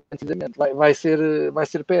ajudar, garantidamente. Vai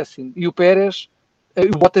ser péssimo. E o Pérez,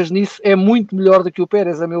 o Bottas nisso é muito melhor do que o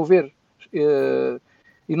Pérez, a meu ver.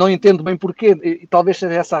 E não entendo bem porquê. E talvez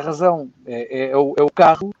seja essa a razão. É o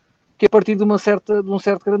carro que a partir de um certo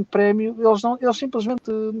grande prémio, eles simplesmente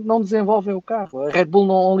não desenvolvem o carro. A Red Bull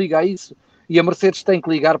não liga a isso. E a Mercedes tem que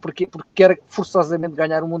ligar porque quer forçosamente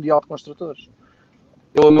ganhar o Mundial de Construtores.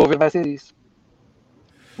 A meu ver, vai ser isso.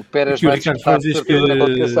 O Pérez vai disputar de certeza na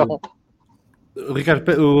qualificação. O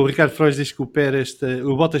Ricardo Freud diz que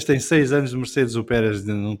o Bottas tem 6 anos de Mercedes, o Pérez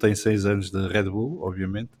não tem 6 anos de Red Bull,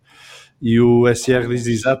 obviamente. E o SR diz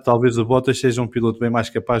exato, talvez o Bottas seja um piloto bem mais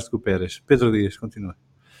capaz do que o Pérez. Pedro Dias, continua.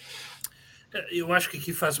 Eu acho que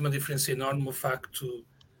aqui faz uma diferença enorme o facto,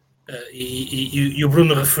 e o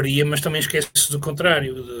Bruno referia, mas também esquece do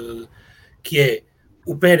contrário, que é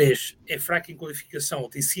o Pérez é fraco em qualificação, ou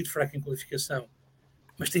tem sido fraco em qualificação,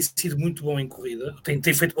 mas tem sido muito bom em corrida.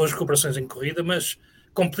 Tem feito boas recuperações em corrida, mas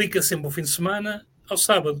complica sempre o fim de semana ao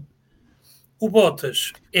sábado. O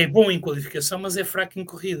Bottas é bom em qualificação, mas é fraco em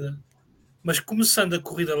corrida. Mas começando a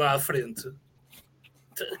corrida lá à frente,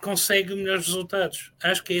 consegue melhores resultados.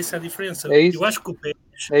 Acho que é essa a diferença. Eu acho que o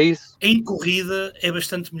Pérez em corrida é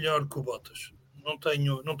bastante melhor que o Bottas. Não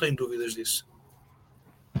tenho dúvidas disso.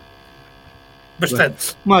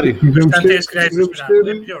 Bastante. Mário, é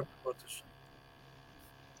melhor que o Bottas.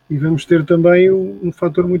 E vamos ter também um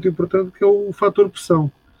fator muito importante, que é o fator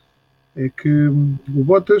pressão. É que o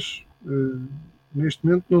Bottas neste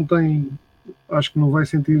momento não tem, acho que não vai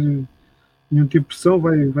sentir nenhum tipo de pressão,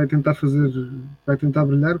 vai tentar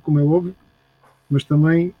brilhar, como é óbvio, mas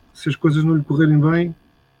também, se as coisas não lhe correrem bem,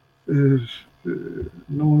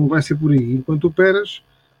 não vai ser por aí. Enquanto o Pérez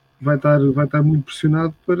vai estar muito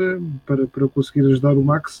pressionado para conseguir ajudar o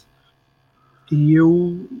Max, e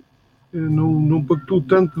eu não pactuo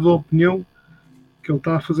tanto da opinião que ele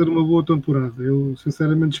está a fazer uma boa temporada. Eu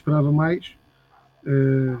sinceramente esperava mais,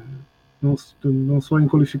 não só em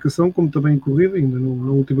qualificação, como também em corrida, ainda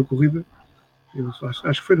na última corrida. Eu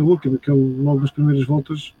acho que foi na última, que ele logo nas primeiras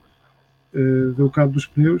voltas deu cabo dos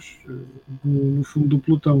pneus no fundo do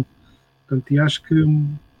pelotão. Portanto, e acho que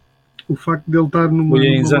o facto de ele estar numa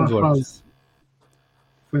má fase,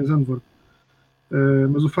 foi em Zandvoort,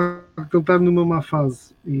 mas o facto de ele estar numa má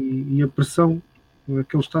fase e a pressão a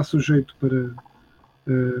que ele está sujeito para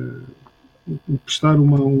prestar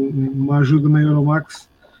uma ajuda maior ao Max,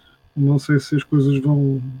 não sei se as coisas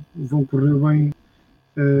vão correr bem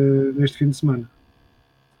neste fim de semana.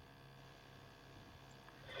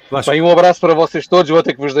 Bem, um abraço para vocês todos, vou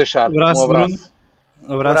ter que vos deixar. Um abraço.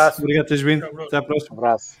 Um abraço. Obrigado por teres vindo. Até à próxima. Um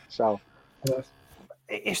abraço. Tchau.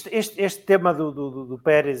 Este tema do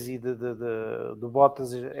Pérez e do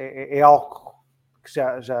Bottas é algo que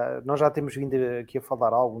nós já temos vindo aqui a falar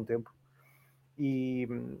há algum tempo, e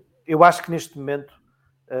eu acho que neste momento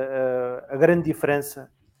a grande diferença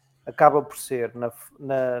acaba por ser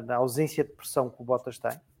na ausência de pressão que o Bottas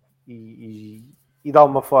tem, e de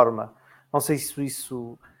alguma forma, não sei se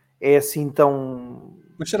isso é assim tão...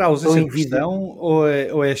 Mas será a ausência de pressão ou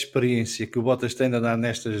é a experiência que o Bottas tem de andar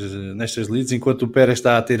nestas leads, enquanto o Pérez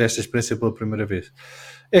está a ter esta experiência pela primeira vez?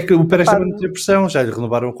 É que o Pérez também não tem pressão, já lhe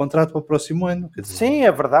renovaram o contrato para o próximo ano. Quer dizer... Sim,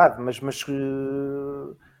 é verdade, mas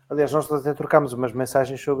aliás, nós até trocámos umas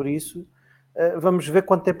mensagens sobre isso. Vamos ver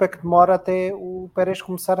quanto tempo é que demora até o Pérez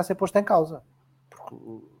começar a ser posto em causa.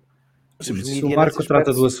 Sim, o Marco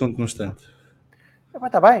trata do assunto no instante.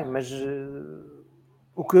 Está bem, mas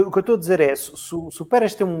o que eu estou a dizer é, se o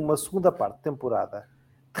Pérez tem uma segunda parte de temporada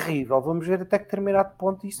terrível, vamos ver até que determinado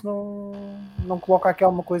ponto isso não coloca aqui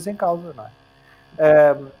alguma coisa em causa, não é?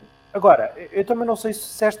 Agora, eu também não sei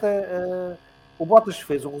se o Bottas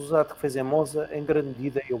fez o resultado que fez em Monza, em grande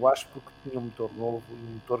medida, eu acho, porque tinha um motor novo e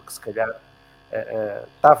um motor que se calhar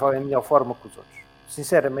estava em melhor forma que os outros.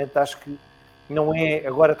 Sinceramente, acho que não é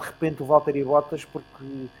agora de repente o Valtteri Bottas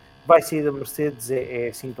porque vai sair da Mercedes é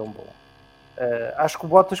assim tão bom. Acho que o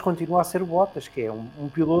Bottas continua a ser o Bottas, que é um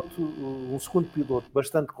piloto, um segundo piloto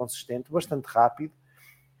bastante consistente, bastante rápido,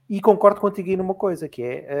 e concordo contigo aí numa coisa, que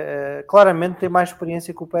é claramente tem mais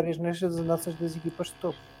experiência que o Pérez nestas andanças das equipas de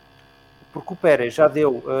topo, porque o Pérez já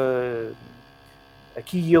deu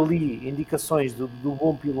aqui e ali indicações do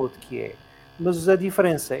bom piloto que é, mas a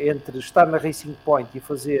diferença entre estar na Racing Point e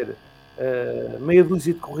fazer meia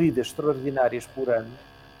dúzia de corridas extraordinárias por ano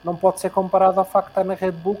não pode ser comparado ao facto de estar na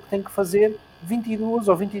Red Bull, que tem que fazer 22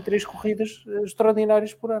 ou 23 corridas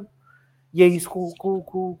extraordinárias por ano. E é isso que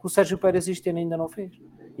o Sérgio Pérez este ano ainda não fez.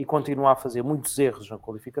 E continua a fazer muitos erros na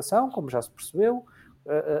qualificação, como já se percebeu.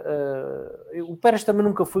 O Pérez também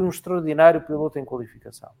nunca foi um extraordinário piloto em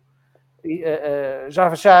qualificação.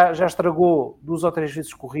 Já estragou 2 ou 3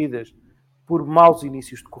 vezes corridas por maus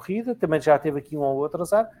inícios de corrida. Também já teve aqui um ou outro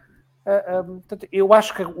azar. Portanto, eu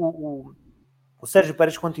acho que o Sérgio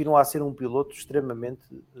Pérez continua a ser um piloto extremamente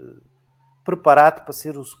preparado para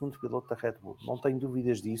ser o segundo piloto da Red Bull. Não tenho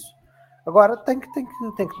dúvidas disso. Agora, tem que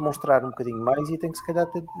demonstrar um bocadinho mais e tem que, se calhar,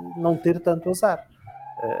 não ter tanto azar.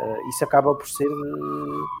 Isso acaba por ser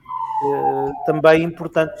também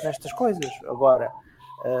importante nestas coisas. Agora,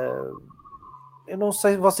 eu não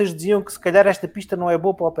sei, vocês diziam que, se calhar, esta pista não é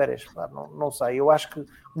boa para o Pérez. Não sei. Eu acho que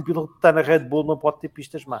um piloto que está na Red Bull não pode ter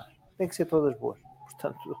pistas más. Tem que ser todas boas.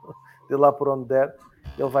 Portanto, de lá por onde der,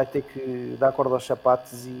 ele vai ter que dar corda aos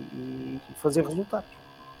sapatos e fazer resultados.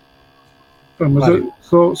 Mas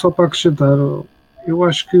só para acrescentar, eu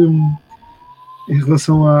acho que em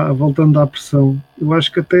relação voltando à pressão, eu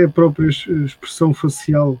acho que até a própria expressão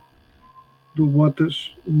facial do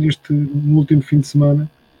Bottas no último fim de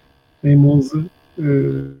semana em Monza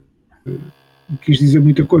quis dizer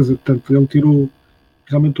muita coisa. Portanto, ele tirou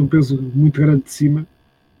realmente um peso muito grande de cima,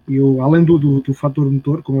 e eu, além do fator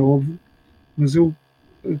motor, como é óbvio, mas eu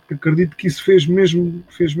acredito que isso fez mesmo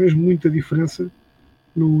muita diferença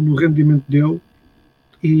no rendimento dele,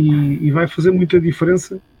 e vai fazer muita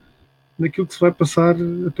diferença naquilo que se vai passar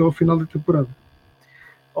até ao final da temporada.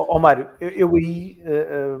 Mário, eu aí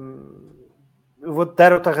eu vou-te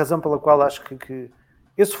dar outra razão pela qual acho que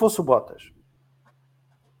eu, se fosse o Bottas,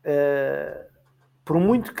 por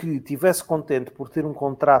muito que estivesse contente por ter um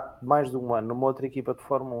contrato de mais de um ano numa outra equipa de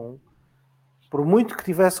Fórmula 1, por muito que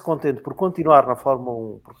estivesse contente por continuar na Fórmula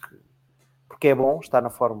 1, porque é bom estar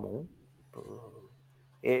na Fórmula 1,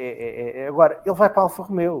 agora, ele vai para a Alfa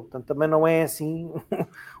Romeo, portanto também não é assim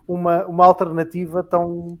uma alternativa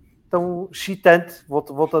tão excitante,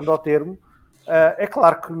 voltando ao termo. É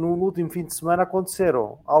claro que no último fim de semana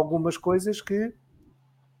aconteceram algumas coisas que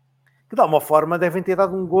de alguma forma devem ter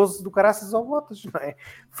dado um gozo do caraças ao Bottas, não é?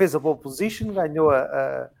 Fez a pole position, ganhou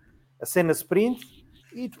a cena sprint,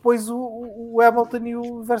 e depois o Hamilton e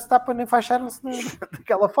o Verstappen enfaixaram-se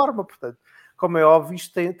daquela forma. Portanto, como é óbvio,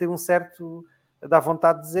 isto tem um certo... dá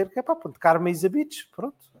vontade de dizer que é pronto, karma is a bitch,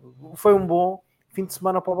 pronto. Foi um bom fim de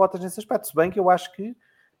semana para o Bottas nesse aspecto, se bem que eu acho que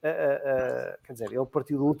quer dizer, ele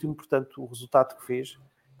partiu do último, portanto o resultado que fez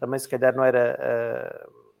também se calhar não era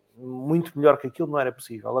muito melhor que aquilo, não era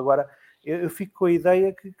possível. Agora, eu fico com a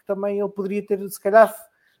ideia que também ele poderia ter, se calhar,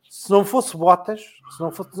 se não fosse Bottas,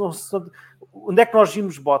 onde é que nós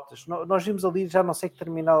vimos Bottas? Nós vimos ali, já não sei que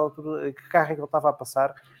determinada altura, que carro é que ele estava a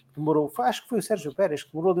passar, demorou, acho que foi o Sérgio Pérez,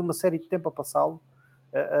 que demorou de uma série de tempo a passá-lo,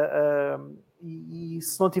 e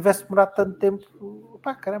se não tivesse demorado tanto tempo,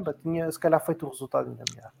 pá, caramba, tinha se calhar feito o resultado ainda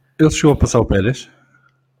melhor. Ele chegou a passar o Pérez?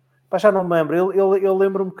 Pá, já não me lembro, eu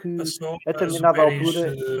lembro-me que passou, a determinada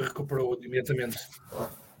altura recuperou imediatamente.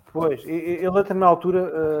 Pois, ele a determinada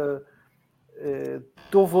altura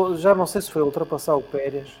já não sei se foi ultrapassar o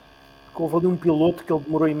Pérez, porque houve ali um piloto que ele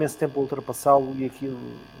demorou imenso tempo a ultrapassá-lo, e aquilo,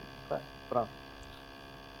 pronto.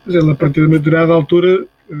 Mas ele, a partir de uma determinada altura,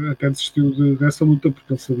 até desistiu dessa luta,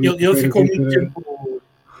 porque ele sabia ele ficou muito tempo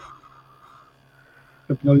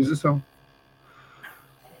a penalização.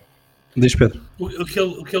 Diz, Pedro. O que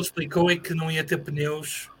ele explicou é que não ia ter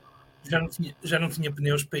pneus, já não tinha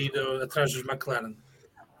pneus para ir atrás dos McLaren.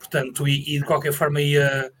 Portanto, e de qualquer forma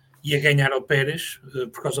ia ganhar ao Pérez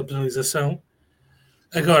por causa da penalização.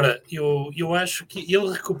 Agora, eu acho que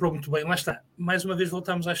ele recuperou muito bem. Lá está. Mais uma vez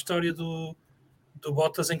voltamos à história do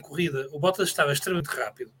Bottas em corrida. O Bottas estava extremamente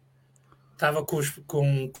rápido. Estava com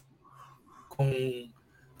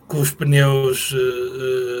os pneus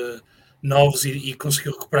novos e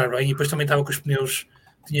conseguiu recuperar bem. E depois também estava com os pneus,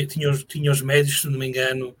 tinha os médios, se não me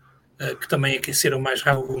engano, que também aqueceram mais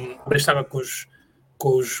rápido. Estava com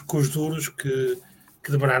os duros que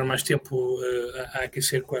demoraram mais tempo a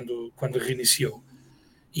aquecer quando reiniciou.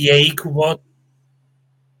 E é aí que o Bottas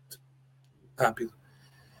rápido.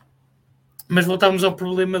 Mas voltámos ao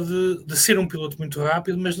problema de ser um piloto muito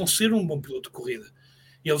rápido, mas não ser um bom piloto de corrida.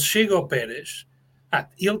 Ele chega ao Pérez,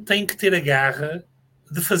 ele tem que ter a garra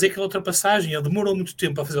de fazer aquela ultrapassagem. Ele demorou muito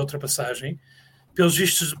tempo a fazer a ultrapassagem. Pelos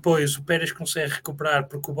vistos depois, o Pérez consegue recuperar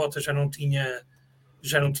porque o Bottas já não tinha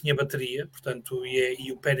bateria, portanto,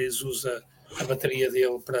 e o Pérez usa a bateria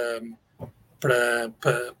dele para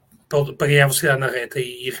ganhar velocidade na reta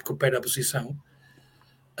e recupera a posição.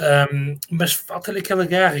 Mas falta-lhe aquela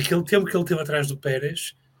garra, aquele tempo que ele teve atrás do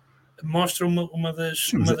Pérez mostra uma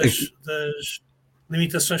das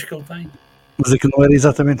limitações que ele tem. Mas aqui não era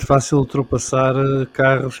exatamente fácil ultrapassar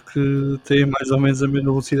carros que têm mais ou menos a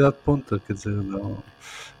mesma velocidade de ponta, quer dizer, não,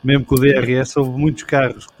 mesmo com o DRS, houve muitos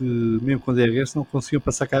carros que mesmo com o DRS não conseguiam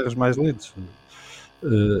passar carros mais lentos.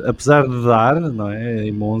 Apesar de dar, não é,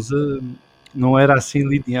 em Monza, não era assim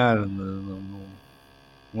linear,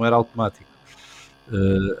 não era automático.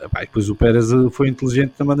 Depois o Pérez foi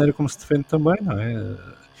inteligente da maneira como se defende também, não é?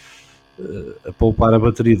 A poupar a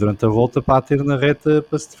bateria durante a volta para a ter na reta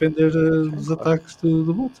para se defender dos ataques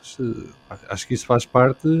do Bottas. Acho que isso faz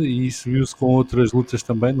parte, e isso viu-se com outras lutas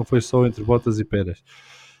também, não foi só entre Bottas e Pérez.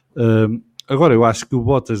 Agora, eu acho que o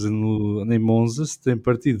Bottas em Monza, se tem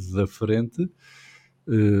partido da frente,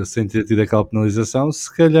 sem ter tido aquela penalização,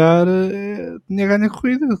 se calhar tinha ganho a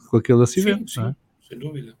corrida com aquele acidente. Sim, não é? Sem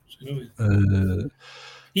dúvida.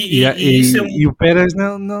 E o Pérez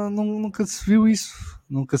nunca se viu isso.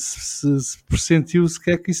 Nunca se pressentiu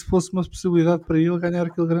sequer que isso fosse uma possibilidade para ele ganhar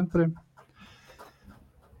aquele grande prémio.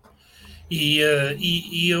 E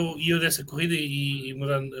eu dessa corrida, e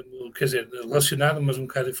mudando, quer dizer, relacionado, mas um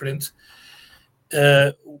bocado diferente,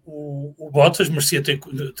 o Bottas merecia ter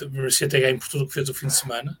ganho por tudo o que fez o fim de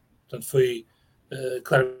semana. Portanto, foi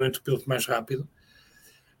claramente o piloto mais rápido,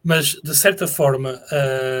 mas de certa forma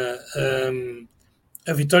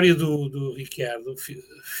a vitória do Ricciardo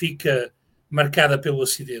fica marcada pelo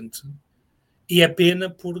acidente, e é pena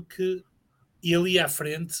porque ele ia à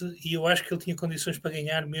frente e eu acho que ele tinha condições para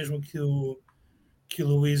ganhar mesmo que o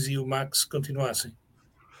Lewis e o Max continuassem.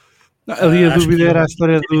 Ali a dúvida era a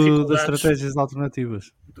história das dificuldades estratégias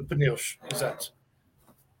alternativas. de pneus, exato.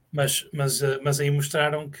 Mas aí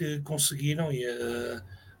mostraram que conseguiram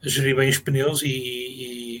gerir bem os pneus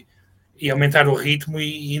e aumentar o ritmo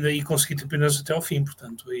e conseguir ter pneus até ao fim,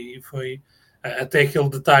 portanto, e foi até aquele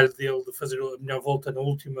detalhe dele de fazer a melhor volta na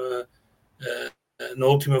última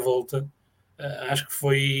volta, acho que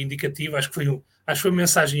foi indicativo, acho que foi uma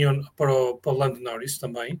mensagem para o Lando Norris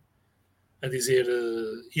também, a dizer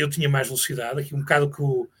eu tinha mais velocidade, aqui um bocado que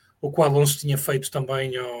o Alonso tinha feito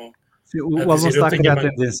também Sim, o Alonso está a criar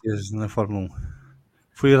tendências na Fórmula 1.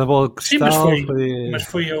 Foi a bola de cristal. Sim, mas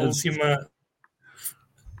foi a última.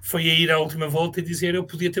 Foi a ir à última volta e dizer eu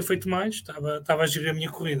podia ter feito mais, estava a gerir a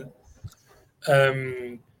minha corrida.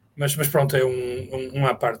 Mas pronto, é um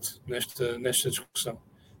à parte nesta discussão.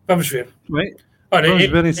 Vamos ver. Bem, ora, vamos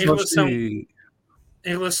ver em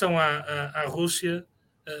relação à Rússia,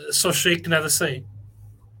 só sei que nada sei.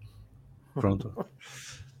 Pronto.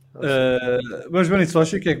 Vamos ver em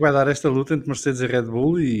Sochi o que é que vai dar esta luta entre Mercedes e Red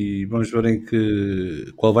Bull, e vamos ver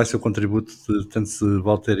qual vai ser o contributo de tanto de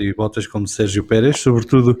Valtteri Bottas como de Sérgio Pérez,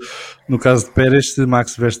 sobretudo no caso de Pérez, se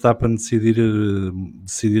Max Verstappen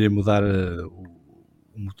decidirem mudar o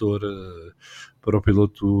motor para o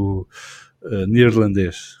piloto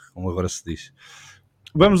neerlandês, como agora se diz.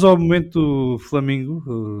 Vamos ao momento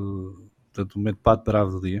Flamingo, portanto o momento pato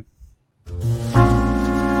bravo do dia.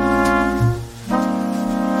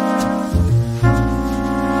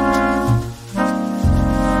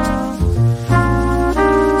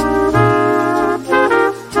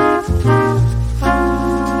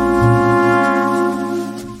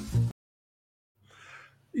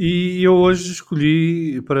 E eu hoje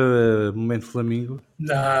escolhi para Momento Flamingo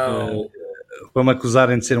para me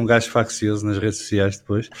acusarem de ser um gajo faccioso nas redes sociais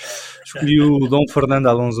depois. Escolhi o Dom Fernando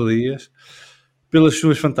Alonso Dias pelas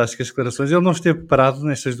suas fantásticas declarações. Ele não esteve parado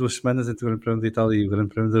nestas 2 semanas entre o Grande Prémio da Itália e o Grande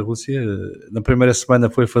Prémio da Rússia. Na primeira semana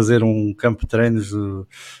foi fazer um campo de treinos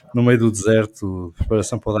no meio do deserto,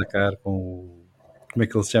 preparação para o Dakar, com como é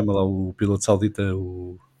que ele se chama lá, o piloto saudita,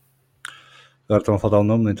 agora estão a faltar o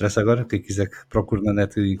nome, não interessa agora, quem quiser que procure na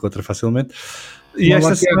net encontra facilmente. E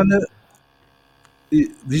esta semana...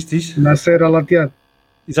 Diz? Nasser Al-Attiyah.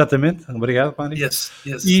 Exatamente, obrigado, Pani. Yes.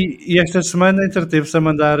 E esta semana entreteve-se a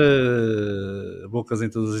mandar bocas em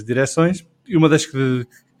todas as direções, e uma das que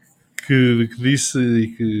disse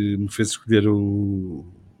e que me fez escolher o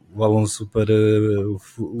Alonso para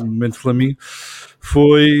o momento Flamingo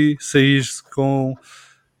foi sair-se com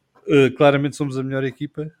claramente somos a melhor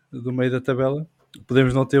equipa do meio da tabela.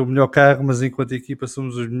 Podemos não ter o melhor carro, mas enquanto equipa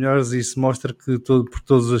somos os melhores, e isso mostra que por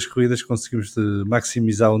todas as corridas conseguimos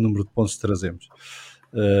maximizar o número de pontos que trazemos.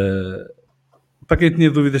 Para quem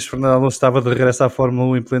tinha dúvidas, Fernando Alonso estava de regresso à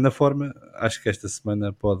Fórmula 1 em plena forma. Acho que esta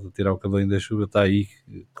semana pode tirar o cavalinho da chuva, está aí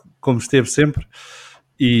como esteve sempre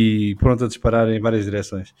e pronto a disparar em várias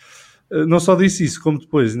direções. Não só disse isso, como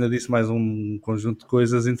depois ainda disse mais um conjunto de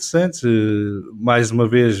coisas interessantes. Mais uma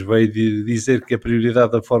vez veio dizer que a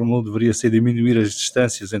prioridade da Fórmula 1 deveria ser diminuir as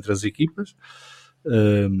distâncias entre as equipas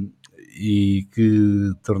e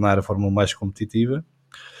que tornar a Fórmula 1 mais competitiva.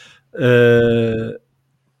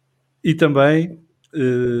 E também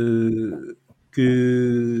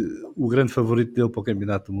que o grande favorito dele para o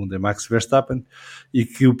Campeonato do Mundo é Max Verstappen, e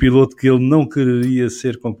que o piloto que ele não queria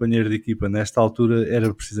ser companheiro de equipa nesta altura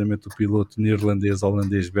era precisamente o piloto neerlandês,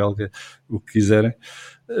 holandês, belga, o que quiserem,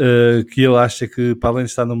 que ele acha que, para além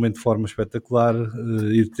de estar num momento de forma espetacular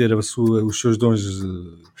e de ter os seus dons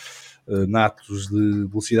natos de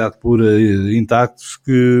velocidade pura intactos,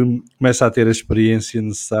 que começa a ter a experiência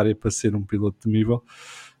necessária para ser um piloto temível,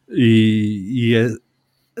 e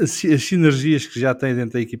as sinergias que já tem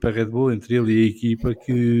dentro da equipa Red Bull, entre ele e a equipa,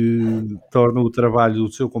 que tornam o trabalho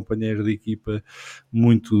do seu companheiro de equipa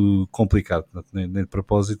muito complicado, nem de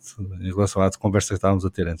propósito, em relação à conversa que estávamos a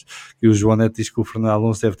ter antes. E o João Neto diz que o Fernando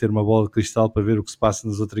Alonso deve ter uma bola de cristal para ver o que se passa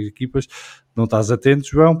nas outras equipas. Não estás atento,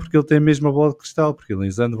 João, porque ele tem a mesma bola de cristal, porque ele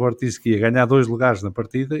em Zandvoort disse que ia ganhar 2 lugares na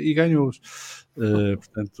partida e ganhou-os.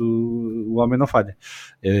 Portanto, o homem não falha.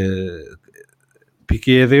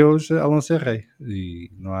 Piquet é Deus, Alonso é rei, e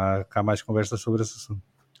não há cá mais conversa sobre esse assunto.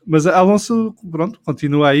 Mas Alonso, pronto,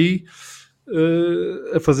 continua aí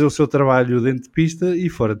a fazer o seu trabalho dentro de pista, e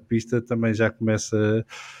fora de pista também já começa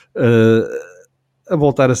a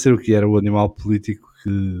voltar a ser o que era, o animal político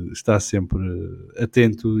que está sempre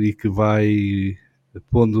atento e que vai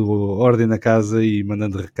pondo ordem na casa e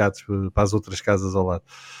mandando recados para as outras casas ao lado.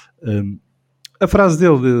 A frase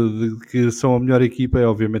dele de que são a melhor equipa é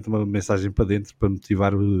obviamente uma mensagem para dentro, para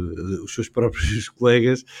motivar os seus próprios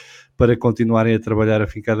colegas para continuarem a trabalhar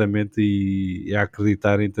afincadamente e a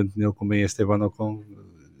acreditarem tanto nele como em Esteban Ocon,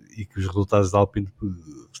 e que os resultados da Alpine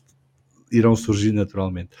irão surgir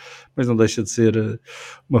naturalmente. Mas não deixa de ser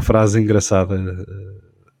uma frase engraçada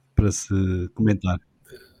para se comentar.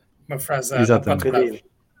 Uma frase exatamente.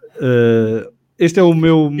 Este é o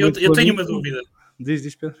meu... Eu tenho uma dúvida.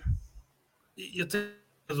 Diz, Pedro. Eu tenho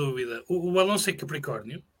uma dúvida. O Alonso é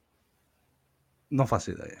Capricórnio? Não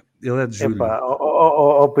faço ideia. Ele é de julho.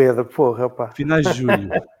 Pedro, porra, pá. Finais de julho.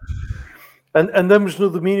 Andamos no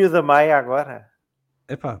domínio da Maia agora.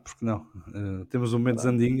 Porque não? Temos um momento de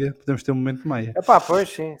Zandinga, podemos ter um momento de Maia. Pois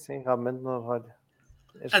sim, realmente não, olha.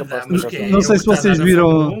 Não sei se vocês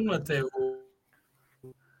viram...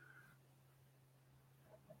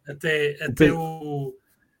 Até o...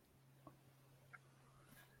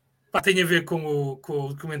 tem a ver com o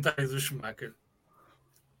documentário do Schumacher.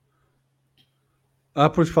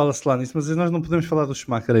 Pois fala-se lá nisso, mas nós não podemos falar do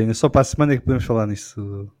Schumacher ainda, só para a semana é que podemos falar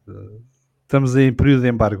nisso. Estamos em período de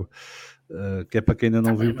embargo, que é para quem ainda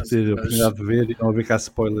não viu, ter a oportunidade de ver e não haver cá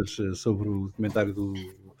spoilers sobre o documentário do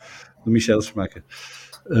Michael Schumacher.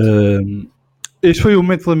 Este foi o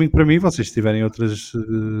momento Flamingo para mim. Vocês se tiverem outras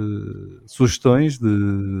sugestões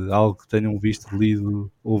de algo que tenham visto,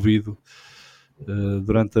 lido, ouvido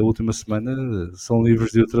durante a última semana, são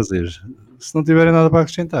livres de o trazer. Se não tiverem nada para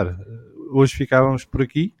acrescentar, hoje ficávamos por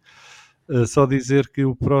aqui. Só dizer que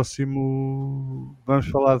o próximo Vamos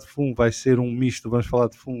Falar de F1 vai ser um misto. Vamos falar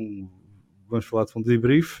de F1 de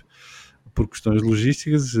debrief, por questões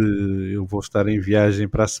logísticas. Eu vou estar em viagem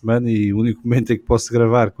para a semana e o único momento em que posso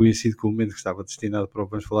gravar coincide com o momento que estava destinado para o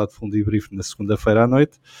Vamos Falar de F1 debrief na segunda-feira à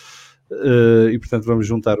noite, e portanto vamos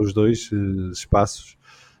juntar os dois espaços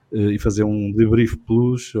e fazer um debrief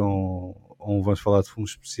plus ou um Vamos Falar de F1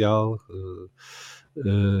 especial.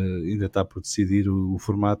 Ainda está por decidir o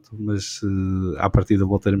formato, mas à partida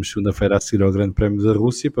voltaremos segunda-feira a seguir ao Grande Prémio da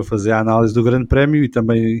Rússia para fazer a análise do Grande Prémio e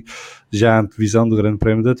também já a antevisão do Grande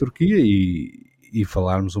Prémio da Turquia e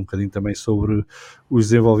falarmos um bocadinho também sobre os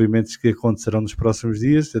desenvolvimentos que acontecerão nos próximos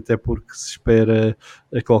dias, até porque se espera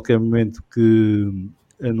a qualquer momento que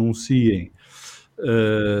anunciem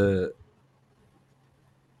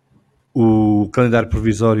o calendário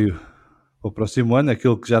provisório para o próximo ano,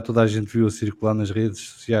 aquele que já toda a gente viu a circular nas redes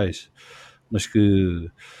sociais, mas que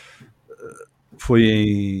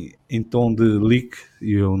foi em tom de leak,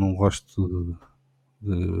 e eu não gosto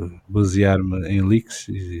de basear-me em leaks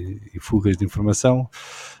e fugas de informação,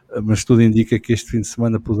 mas tudo indica que este fim de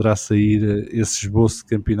semana poderá sair esse esboço de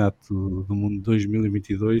Campeonato do Mundo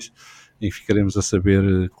 2022, em que ficaremos a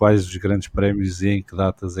saber quais os grandes prémios e em que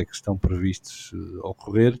datas é que estão previstos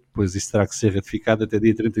ocorrer. Depois isso terá que ser ratificado até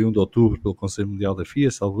dia 31 de outubro pelo Conselho Mundial da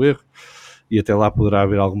FIA, salvo erro, e até lá poderá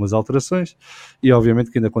haver algumas alterações, e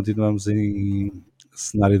obviamente que ainda continuamos em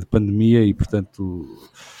cenário de pandemia e portanto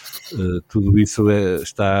tudo isso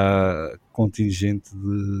está contingente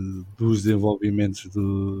dos desenvolvimentos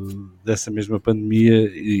dessa mesma pandemia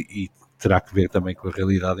e terá que ver também com a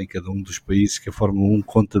realidade em cada um dos países que a Fórmula 1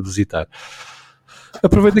 conta visitar.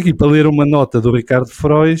 Aproveito aqui para ler uma nota do Ricardo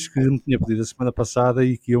Frois, que me tinha pedido a semana passada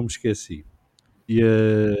e que eu me esqueci.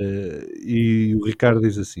 E o Ricardo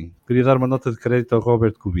diz assim: queria dar uma nota de crédito ao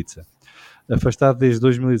Robert Kubica. Afastado desde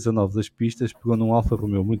 2019 das pistas, pegou num Alfa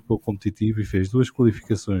Romeo muito pouco competitivo e fez 2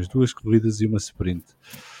 qualificações, 2 corridas e uma sprint.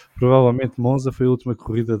 Provavelmente Monza foi a última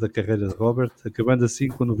corrida da carreira de Robert, acabando assim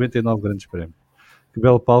com 99 grandes prémios. Que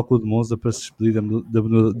belo palco de Monza para se despedir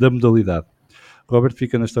da modalidade. Robert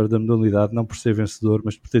fica na história da modalidade não por ser vencedor,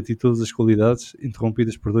 mas por ter tido todas as qualidades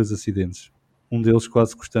interrompidas por 2 acidentes. Um deles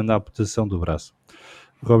quase custando a amputação do braço.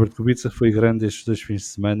 Robert Kubica foi grande estes 2 fins de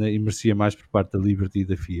semana e merecia mais por parte da Liberty e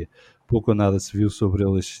da FIA. Pouco ou nada se viu sobre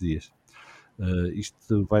ele estes dias.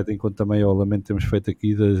 Isto vai de encontro também ao lamento que temos feito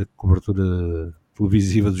aqui da cobertura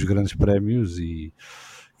televisiva dos grandes prémios e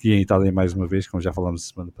que em Itália mais uma vez, como já falámos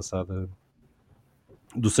semana passada,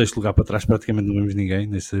 do 6º lugar para trás praticamente não vimos ninguém,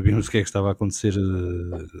 nem sabíamos o que é que estava a acontecer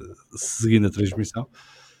seguindo a transmissão.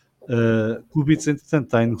 Kubica, entretanto,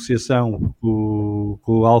 está em negociação com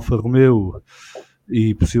o Alfa Romeo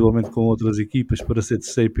e possivelmente com outras equipas para ser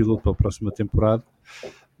terceiro piloto para a próxima temporada.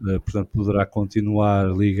 Portanto, poderá continuar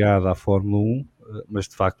ligado à Fórmula 1, mas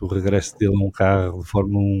de facto o regresso dele a um carro de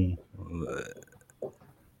Fórmula 1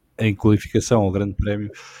 em qualificação ao Grande Prémio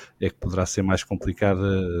é que poderá ser mais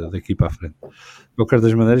complicada daqui para a frente. De qualquer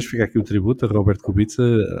das maneiras, fica aqui o tributo a Robert Kubica,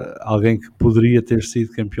 alguém que poderia ter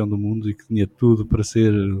sido campeão do mundo e que tinha tudo para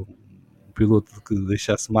ser um piloto que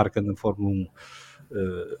deixasse marca na Fórmula 1,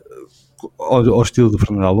 ao estilo de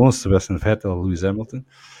Fernando Alonso, Sebastian Vettel, Lewis Hamilton,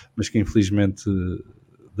 mas que infelizmente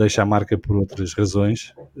deixa a marca por outras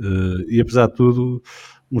razões, e apesar de tudo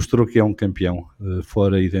mostrou que é um campeão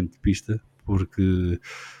fora e dentro de pista, porque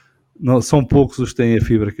são poucos os que têm a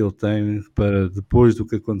fibra que ele tem para, depois do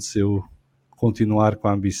que aconteceu, continuar com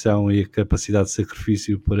a ambição e a capacidade de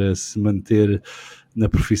sacrifício para se manter na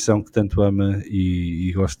profissão que tanto ama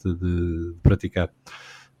e gosta de praticar.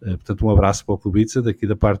 Portanto, um abraço para o Kubica, daqui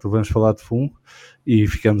da parte do Vamos Falar de Fundo, e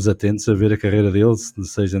ficamos atentos a ver a carreira dele,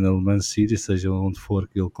 seja na Le Mans Series, seja onde for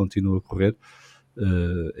que ele continue a correr.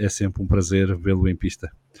 É sempre um prazer vê-lo em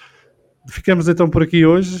pista. Ficamos então por aqui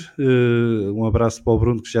hoje. Um abraço para o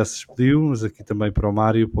Bruno, que já se despediu, mas aqui também para o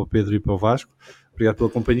Mário, para o Pedro e para o Vasco. Obrigado pela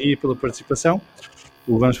companhia e pela participação.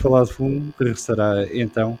 O Vamos Falar de Fundo regressará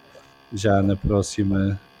então já na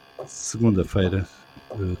próxima segunda-feira,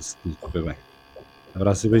 se tudo correr bem.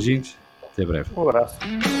 Abraço e beijinhos. Até breve. Um abraço.